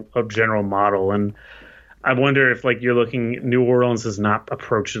like a general model, and I wonder if like you're looking, New Orleans has not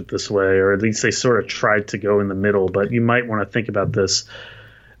approached it this way, or at least they sort of tried to go in the middle. But you might want to think about this.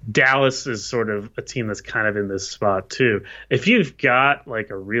 Dallas is sort of a team that's kind of in this spot too. If you've got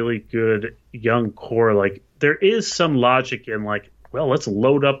like a really good young core, like there is some logic in like, well, let's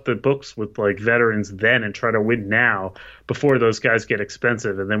load up the books with like veterans then and try to win now before those guys get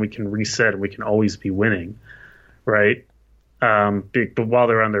expensive, and then we can reset and we can always be winning, right? But while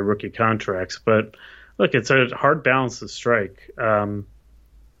they're on their rookie contracts. But look, it's a hard balance to strike, and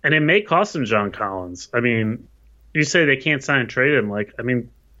it may cost them John Collins. I mean, you say they can't sign and trade him. Like, I mean,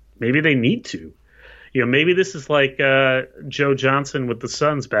 maybe they need to. Maybe this is like Joe Johnson with the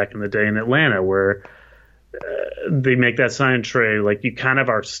Suns back in the day in Atlanta, where they make that sign and trade. Like, you kind of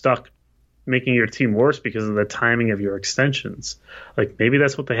are stuck making your team worse because of the timing of your extensions. Like, maybe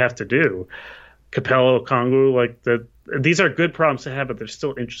that's what they have to do. Capella, Okongwu, like these are good problems to have, but they're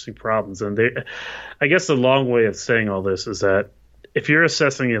still interesting problems. And I guess the long way of saying all this is that if you're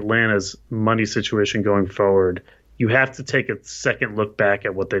assessing Atlanta's money situation going forward, you have to take a second look back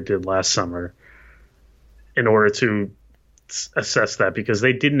at what they did last summer in order to assess that, because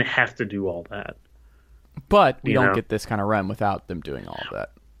they didn't have to do all that. But we don't get this kind of run without them doing all of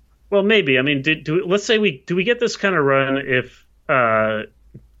that. Well, maybe. I mean, let's say we get this kind of run if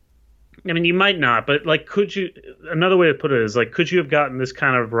I mean, you might not, but like, could you? Another way to put it is like, could you have gotten this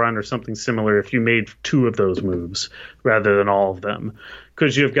kind of run or something similar if you made two of those moves rather than all of them?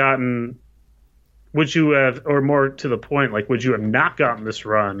 Could you have gotten? Would you have, or more to the point, like, would you have not gotten this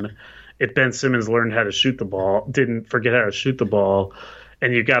run if Ben Simmons learned how to shoot the ball, didn't forget how to shoot the ball,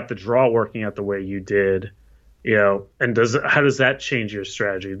 and you got the draw working out the way you did? And how does that change your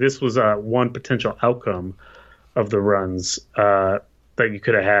strategy? This was one potential outcome of the runs that you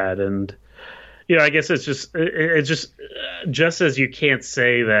could have had. And I guess it's just as you can't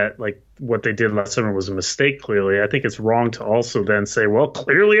say that like what they did last summer was a mistake, clearly, I think it's wrong to also then say, well,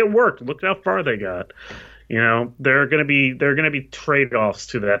 clearly it worked, look how far they got. There are going to be trade-offs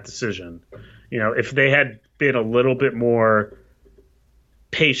to that decision. If they had been a little bit more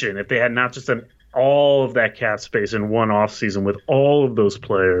patient, if they had not just done all of that cap space in one offseason with all of those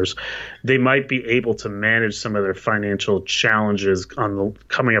players, they might be able to manage some of their financial challenges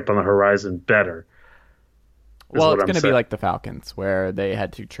coming up on the horizon better. Well, it's going to be like the Falcons, where they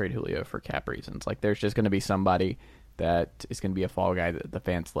had to trade Julio for cap reasons. Like, there's just going to be somebody that is going to be a fall guy that the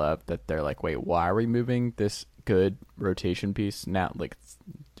fans love, that they're like, wait, why are we moving this good rotation piece now? Like,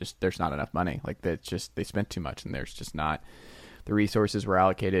 there's not enough money. Like, that's just, they spent too much, and there's just not, the resources were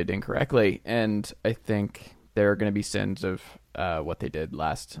allocated incorrectly. And I think there are going to be sins of what they did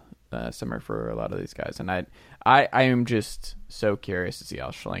last summer for a lot of these guys. And I am just so curious to see how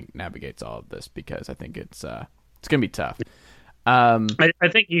Schlenk navigates all of this, because I think it's going to be tough. I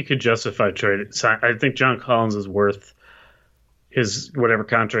think you could justify trade. I think John Collins is worth his whatever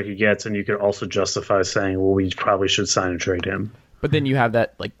contract he gets, and you could also justify saying, well, we probably should sign and trade him. But then you have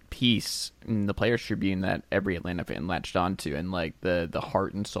that like piece in the Players Tribune that every Atlanta fan latched onto, and like the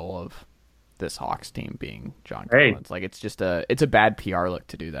heart and soul of this Hawks team being John Collins. Like it's a bad PR look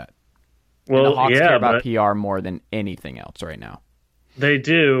to do that. Well, and the Hawks care about PR more than anything else right now. They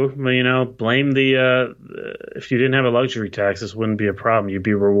do. Blame the if you didn't have a luxury tax, this wouldn't be a problem. You'd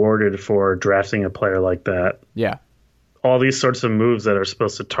be rewarded for drafting a player like that. Yeah. All these sorts of moves that are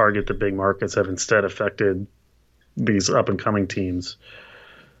supposed to target the big markets have instead affected these up and coming teams.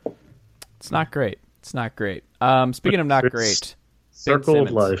 It's not great. Speaking of not great, circle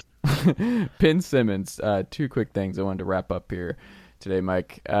of life. Ben Simmons. Two quick things I wanted to wrap up here today,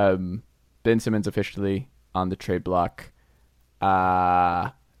 Mike. Ben Simmons officially on the trade block.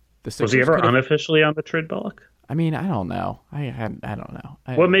 Was he ever unofficially on the trade block? I mean, I don't know. I don't know.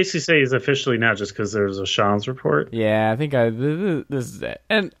 What makes you say he's officially now? Just because there's a Sean's report? Yeah, I think this is it,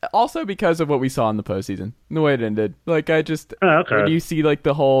 and also because of what we saw in the postseason, the way it ended. Like, when you see like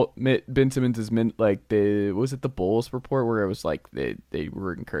the whole Ben Simmons is like was it the Bulls report where it was like they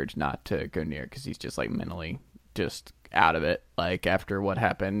were encouraged not to go near because he's just like mentally just out of it, like after what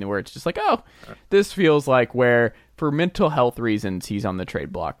happened, where it's just like, oh, this feels like where for mental health reasons he's on the trade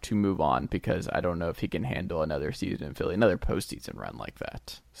block to move on, because I don't know if he can handle another season in Philly, another postseason run like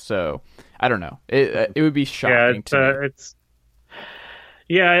that. So I don't know. It would be shocking to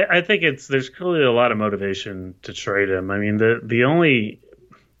me. I think there's clearly a lot of motivation to trade him. I mean, the only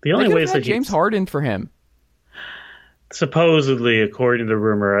way is that James Harden for him. Supposedly, according to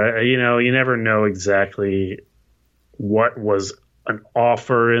rumor, you never know exactly what was an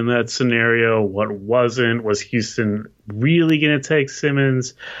offer in that scenario, what wasn't. Was Houston really going to take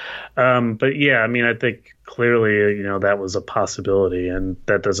Simmons? But yeah, I mean, I think clearly, that was a possibility, and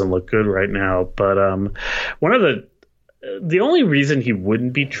that doesn't look good right now. But one of the only reason he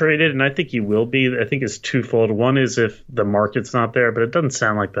wouldn't be traded, and I think he will be, I think is twofold. One is if the market's not there, but it doesn't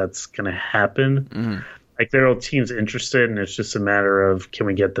sound like that's going to happen. Mm-hmm. Like, there are teams interested, and it's just a matter of, can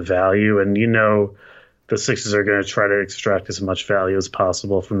we get the value? And the Sixers are going to try to extract as much value as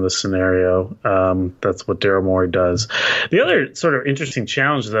possible from this scenario. That's what Daryl Morey does. The other sort of interesting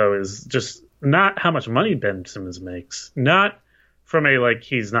challenge, though, is just not how much money Ben Simmons makes. Not from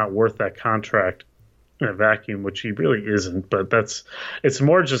he's not worth that contract in a vacuum, which he really isn't. But it's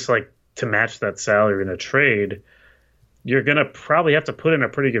more just like to match that salary in a trade. You're going to probably have to put in a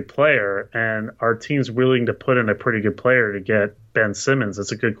pretty good player, and our team's willing to put in a pretty good player to get Ben Simmons.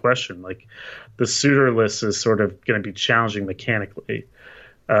 That's a good question. Like, the suitor list is sort of going to be challenging mechanically.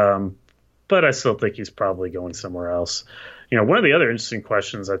 But I still think he's probably going somewhere else. One of the other interesting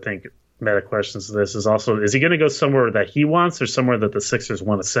questions, I think, meta questions to this is also, is he going to go somewhere that he wants or somewhere that the Sixers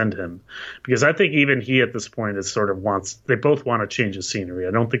want to send him? Because I think even he at this point is sort of they both want to change the scenery.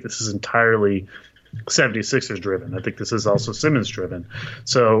 I don't think this is entirely 76ers driven. I think this is also Simmons driven.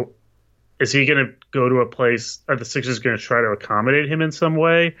 So is he going to go to a place, are the Sixers going to try to accommodate him in some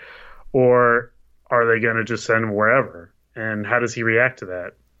way, or are they going to just send him wherever? And how does he react to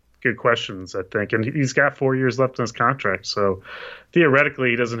that? Good questions, I think. And he's got 4 years left in his contract, so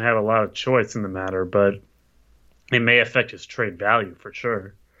theoretically he doesn't have a lot of choice in the matter, but it may affect his trade value for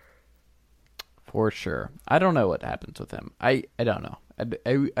sure. For sure. I don't know what happens with him. I don't know.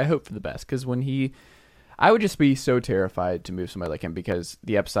 I hope for the best, because I would just be so terrified to move somebody like him, because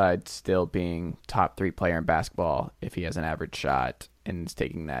the upside still being top 3 player in basketball if he has an average shot and is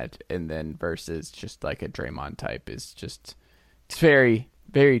taking that, and then versus just like a Draymond type is just, it's very,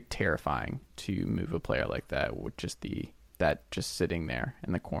 very terrifying to move a player like that with just just sitting there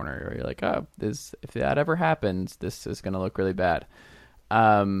in the corner where you're like, oh, if that ever happens, this is going to look really bad.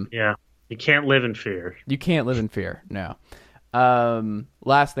 Yeah, you can't live in fear. You can't live in fear. No.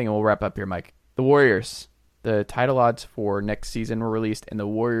 Last thing, and we'll wrap up here, Mike. The Warriors. The title odds for next season were released, and the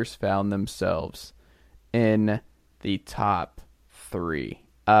Warriors found themselves in the top 3.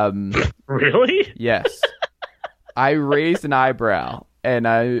 Really? Yes. I raised an eyebrow, and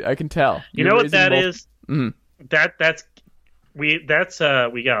I can tell. You know what that is? Mm-hmm.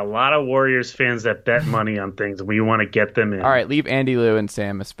 We got a lot of Warriors fans that bet money on things, and we want to get them in. All right, leave Andy Liu and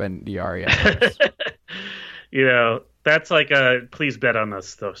Sam Espendiari. That's like a please bet on us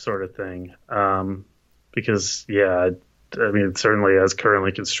stuff sort of thing. Because, yeah, I mean, certainly as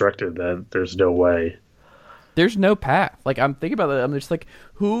currently constructed, that there's no way. There's no path. Like, I'm thinking about it. I'm just like,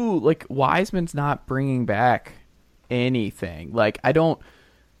 Wiseman's not bringing back anything. Like, I don't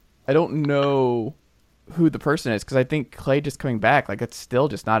know who the person is, because I think Clay just coming back, like, that's still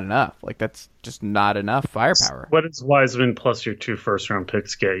just not enough. Like, that's just not enough firepower. What does Wiseman plus your 2 first-round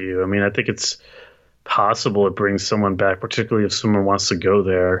picks get you? I mean, I think it's possible it brings someone back, particularly if someone wants to go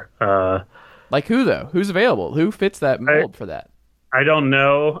there. Like who though? Who's available? Who fits that mold for that? I don't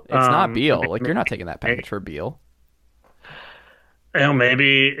know. It's not Beal. Like you're not taking that package for Beal.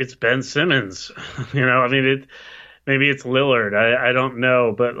 Maybe it's Ben Simmons. I mean, maybe it's Lillard. I don't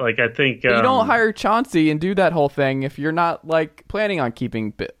know, but like I think you don't hire Chauncey and do that whole thing if you're not like planning on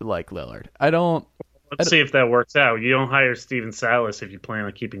keeping like Lillard. Let's see if that works out. You don't hire Steven Silas if you plan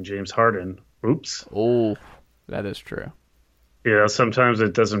on keeping James Harden. Oops. Oh, that is true. Sometimes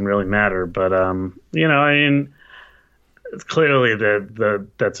it doesn't really matter, but I mean, clearly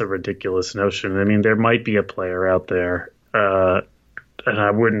that's a ridiculous notion. I mean, there might be a player out there, and I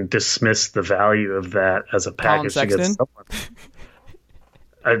wouldn't dismiss the value of that as a package to get someone.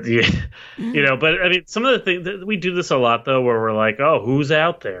 But I mean, some of the things we do this a lot though, where we're like, oh, who's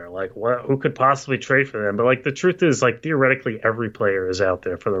out there? Like, who could possibly trade for them? But like, the truth is, like, theoretically, every player is out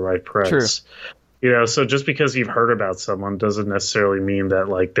there for the right price. True. So just because you've heard about someone doesn't necessarily mean that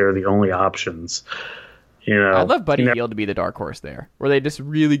like they're the only options. I'd love Buddy Hield to be the dark horse there, where they just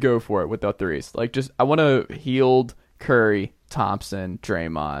really go for it with the threes. Like, I want to Hield, Curry, Thompson,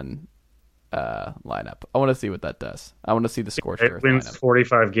 Draymond lineup. I want to see what that does. I want to see the scorched earth wins lineup.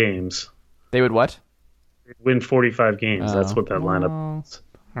 45 games. They would what? Win 45 games. That's what that lineup is.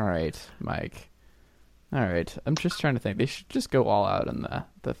 All right, Mike. All right. I'm just trying to think. They should just go all out on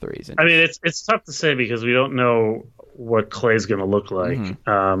the threes. I mean, it's tough to say because we don't know what Klay's going to look like.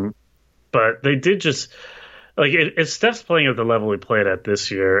 Mm-hmm. But they did just like if Steph's playing at the level he played at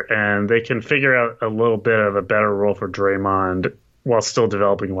this year, and they can figure out a little bit of a better role for Draymond while still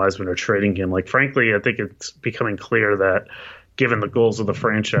developing Wiseman or trading him. Like, frankly, I think it's becoming clear that given the goals of the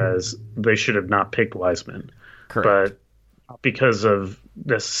franchise, they should have not picked Wiseman. Correct. But not because of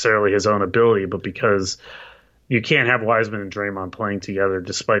necessarily his own ability, but because you can't have Wiseman and Draymond playing together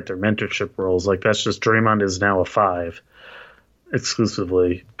despite their mentorship roles. Like, that's just Draymond is now a 5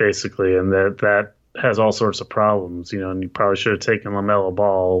 exclusively, basically, and that has all sorts of problems, and you probably should have taken LaMelo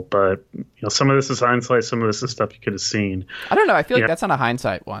Ball, but some of this is hindsight, some of this is stuff you could have seen. I don't know. I feel like that's not a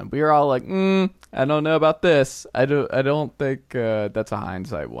hindsight one. We were all like, I don't know about this. I don't think that's a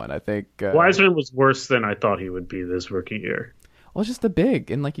hindsight one. I think Wiseman was worse than I thought he would be this rookie year. Well, just the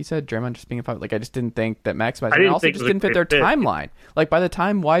big, and like you said, Draymond just being a 5. Like, I just didn't think that Max Wiseman also just didn't fit their timeline. Like, by the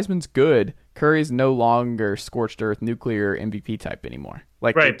time Wiseman's good, Curry's no longer scorched earth nuclear MVP type anymore.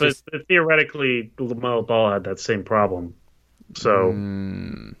 Like, right, but theoretically, LaMelo Ball had that same problem. So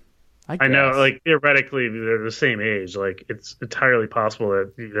I know, like, theoretically, they're the same age. Like, it's entirely possible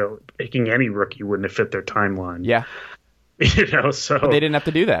that picking any rookie wouldn't have fit their timeline. Yeah. So but they didn't have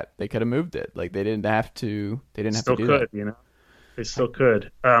to do that. They could have moved it. Like, they didn't have to. They didn't have to do that. They still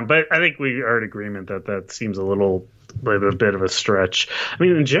could. But I think we are in agreement that seems a bit of a stretch. I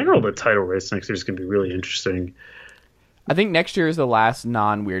mean, in general, the title race next year is going to be really interesting. I think next year is the last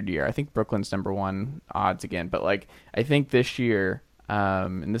non-weird year. I think Brooklyn's number 1 odds again. But, like, I think this year,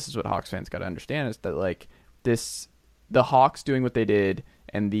 and this is what Hawks fans got to understand, is that, like, the Hawks doing what they did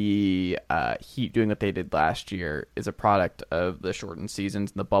and the Heat doing what they did last year is a product of the shortened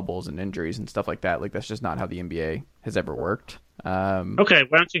seasons and the bubbles and injuries and stuff like that. Like, that's just not how the NBA has ever worked. Okay,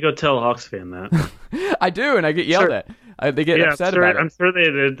 why don't you go tell a Hawks fan that? I do, and I get yelled at. They get upset about it. I'm sure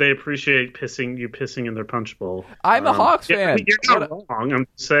they appreciate you pissing in their punch bowl. I'm a Hawks fan. You're not wrong. I'm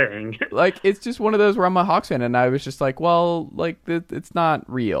saying. Like, it's just one of those where I'm a Hawks fan, and I was just like, well, like, it's not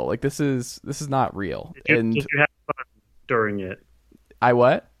real. Like, this is not real. Did you have fun during it? I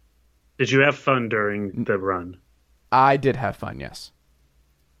what? Did you have fun during the run? I did have fun, yes.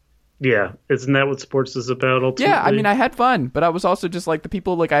 Yeah, isn't that what sports is about ultimately? Yeah, I mean, I had fun, but I was also just like the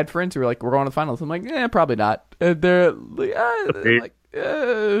people, like I had friends who were like, we're going to the finals. I'm like, probably not. They're like,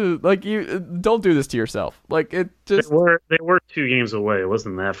 you don't do this to yourself. Like, it just... They were 2 games away. It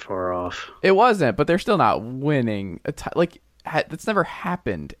wasn't that far off. It wasn't, but they're still not winning. That's never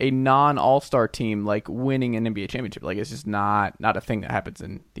happened. A non-All-Star team, like, winning an NBA championship. Like, it's just not a thing that happens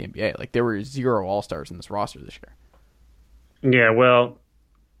in the NBA. Like, there were 0 All-Stars in this roster this year. Yeah, well...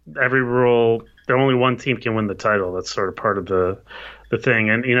 Every rule, only one team can win the title. That's sort of part of the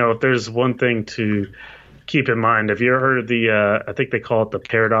thing. And, if there's one thing to keep in mind, have you ever heard of the, I think they call it the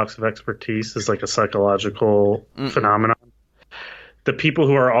paradox of expertise? It's like a psychological phenomenon. The people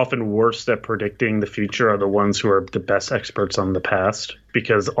who are often worst at predicting the future are the ones who are the best experts on the past,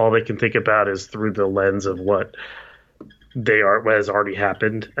 because all they can think about is through the lens of what has already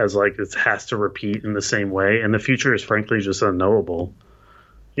happened, as like it has to repeat in the same way. And the future is frankly just unknowable.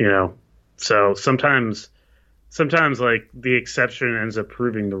 So sometimes like the exception ends up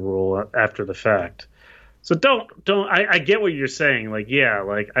proving the rule after the fact. So don't, I get what you're saying. Like, yeah,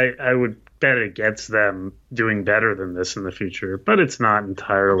 like I would bet against them doing better than this in the future, but it's not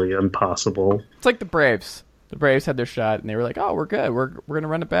entirely impossible. It's like the Braves. The Braves had their shot, and they were like, "Oh, we're good. We're going to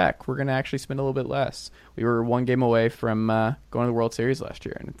run it back. We're going to actually spend a little bit less." We were one game away from going to the World Series last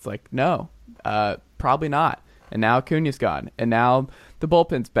year, and it's like, no, probably not. And now Acuna's gone, and now the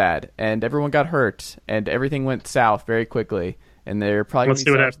bullpen's bad, and everyone got hurt, and everything went south very quickly, and they're probably going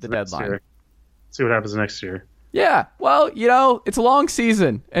to be at the deadline. See what happens next year. Yeah, well, it's a long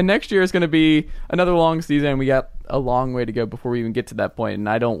season, and next year is going to be another long season, and we got a long way to go before we even get to that point, and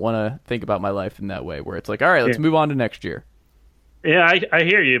I don't want to think about my life in that way, where it's like, all right, let's move on to next year. Yeah, I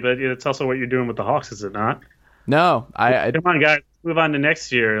hear you, but it's also what you're doing with the Hawks, is it not? No. Come on, guys, move on to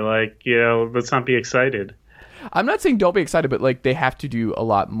next year. Let's not be excited. I'm not saying don't be excited, but they have to do a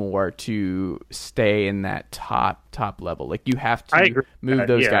lot more to stay in that top level. You have to move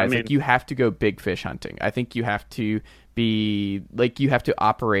those guys. You have to go big fish hunting. I think you have to be you have to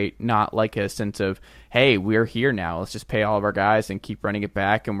operate not like a sense of, hey, we're here now, let's just pay all of our guys and keep running it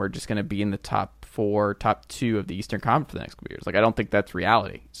back, and we're just going to be in the top 4, top 2 of the Eastern Conference for the next couple years. I don't think that's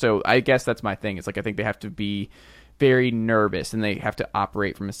reality. So I guess that's my thing. It's I think they have to be very nervous, and they have to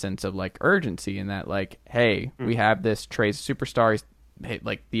operate from a sense of urgency, and that hey, we have this Trey's a superstar,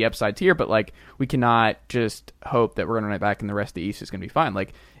 he's the upside's here, but we cannot just hope that we're going to run it back and the rest of the East is going to be fine.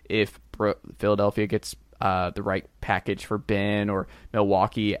 If Philadelphia gets the right package for Ben, or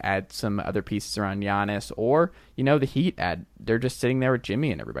Milwaukee add some other pieces around Giannis, or the Heat they're just sitting there with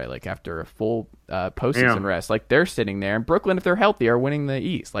Jimmy and everybody after a full postseason rest, they're sitting there, and Brooklyn, if they're healthy, are winning the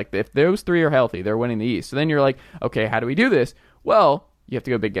East. If those 3 are healthy, they're winning the East. So then you're okay, how do we do this? Well, you have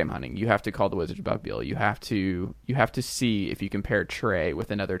to go big game hunting. You have to call the Wizards about Beal. You have to see if you can pair Trey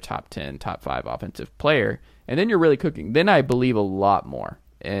with another top 10, top 5 offensive player, and then you're really cooking. Then I believe a lot more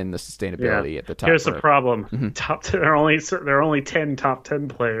in the sustainability at the top. Here's the problem: top 10, there are only 10 top 10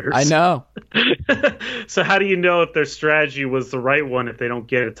 players. I know. So how do you know if their strategy was the right one if they don't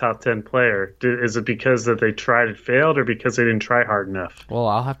get a top 10 player? Is it because that they tried and failed, or because they didn't try hard enough? Well,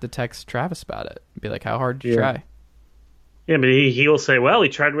 I'll have to text Travis about it. Be like, how hard did you try? Yeah, but he will say, well, he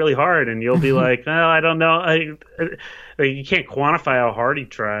tried really hard, and you'll be like, oh, I don't know. You can't quantify how hard he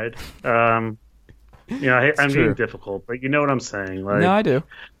tried. I'm being difficult, but you know what I'm saying. No, I do.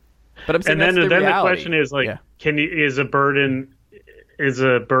 But I'm saying then the question is is a bird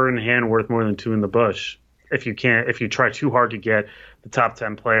in hand worth more than 2 in the bush? If you try too hard to get the top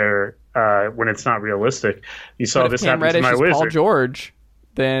 10 player when it's not realistic, you saw this happen to my Wizards. Paul George,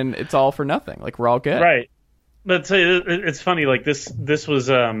 then it's all for nothing. We're all good, right? But it's funny. This was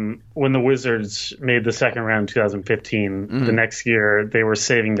when the Wizards made the second round in 2015. Mm-hmm. The next year, they were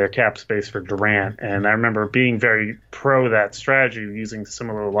saving their cap space for Durant, and I remember being very pro that strategy, using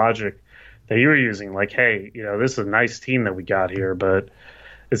similar logic that you were using. Hey, this is a nice team that we got here, but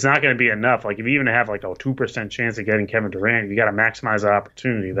it's not going to be enough. If you even have a 2% chance of getting Kevin Durant, you got to maximize that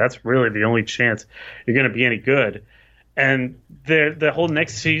opportunity. That's really the only chance you're going to be any good. And the whole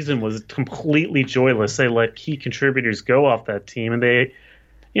next season was completely joyless. They let key contributors go off that team, and they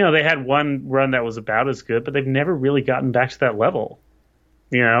had one run that was about as good, but they've never really gotten back to that level,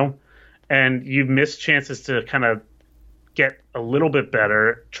 And you've missed chances to kind of get a little bit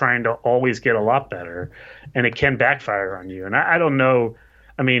better, trying to always get a lot better, and it can backfire on you. And I don't know.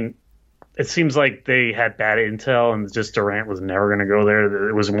 I mean, it seems like they had bad intel, and just Durant was never going to go there.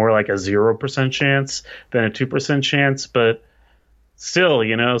 It was more like a 0% chance than a 2% chance. But still,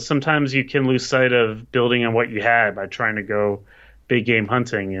 sometimes you can lose sight of building on what you had by trying to go big game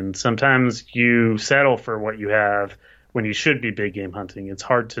hunting. And sometimes you settle for what you have when you should be big game hunting. It's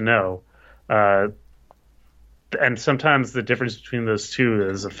hard to know. And sometimes the difference between those two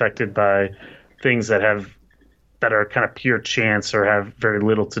is affected by things that are kind of pure chance or have very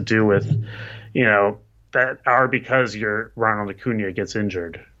little to do with, that are because your Ronald Acuna gets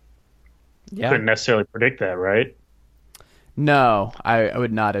injured. Yeah. Couldn't necessarily predict that, right? No, I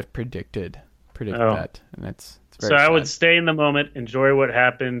would not have predicted that. And it's very sad. I would stay in the moment, enjoy what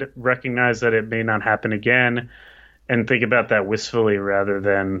happened, recognize that it may not happen again, and think about that wistfully rather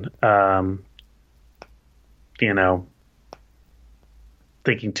than,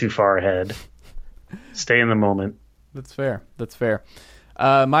 thinking too far ahead. Stay in the moment. That's fair.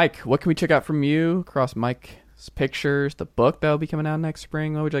 Mike, what can we check out from you across Mike's pictures, the book that will be coming out next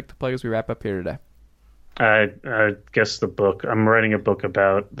spring? What would you like to plug as we wrap up here today? I guess the book. I'm writing a book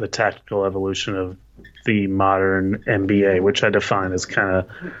about the tactical evolution of the modern NBA, which I define as kind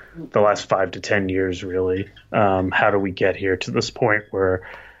of the last 5 to 10 years, really. How do we get here to this point where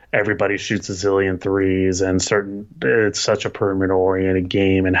everybody shoots a zillion threes and it's such a perimeter-oriented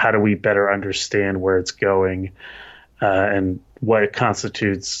game, and how do we better understand where it's going and what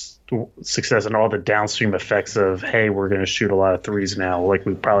constitutes success and all the downstream effects of, hey, we're going to shoot a lot of threes now, like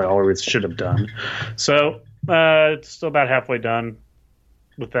we probably always should have done. So it's still about halfway done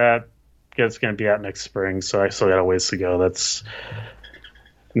with that. It's going to be out next spring, so I still got a ways to go. That's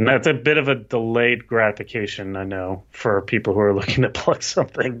a bit of a delayed gratification, I know, for people who are looking to plug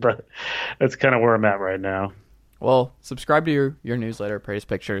something, but that's kind of where I'm at right now. Well, subscribe to your newsletter, Praise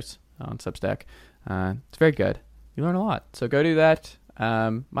Pictures, on Substack. It's very good. You learn a lot, so go do that.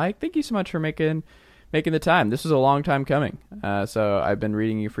 Mike, thank you so much for making the time. This was a long time coming. So I've been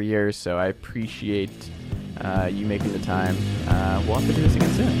reading you for years, so I appreciate you making the time. We'll have to do this again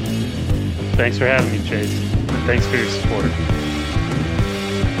soon. Thanks for having me, Chase. Thanks for your support.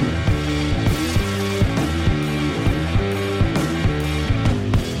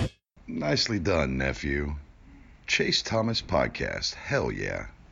 Nicely done, nephew. Chase Thomas Podcast. Hell yeah.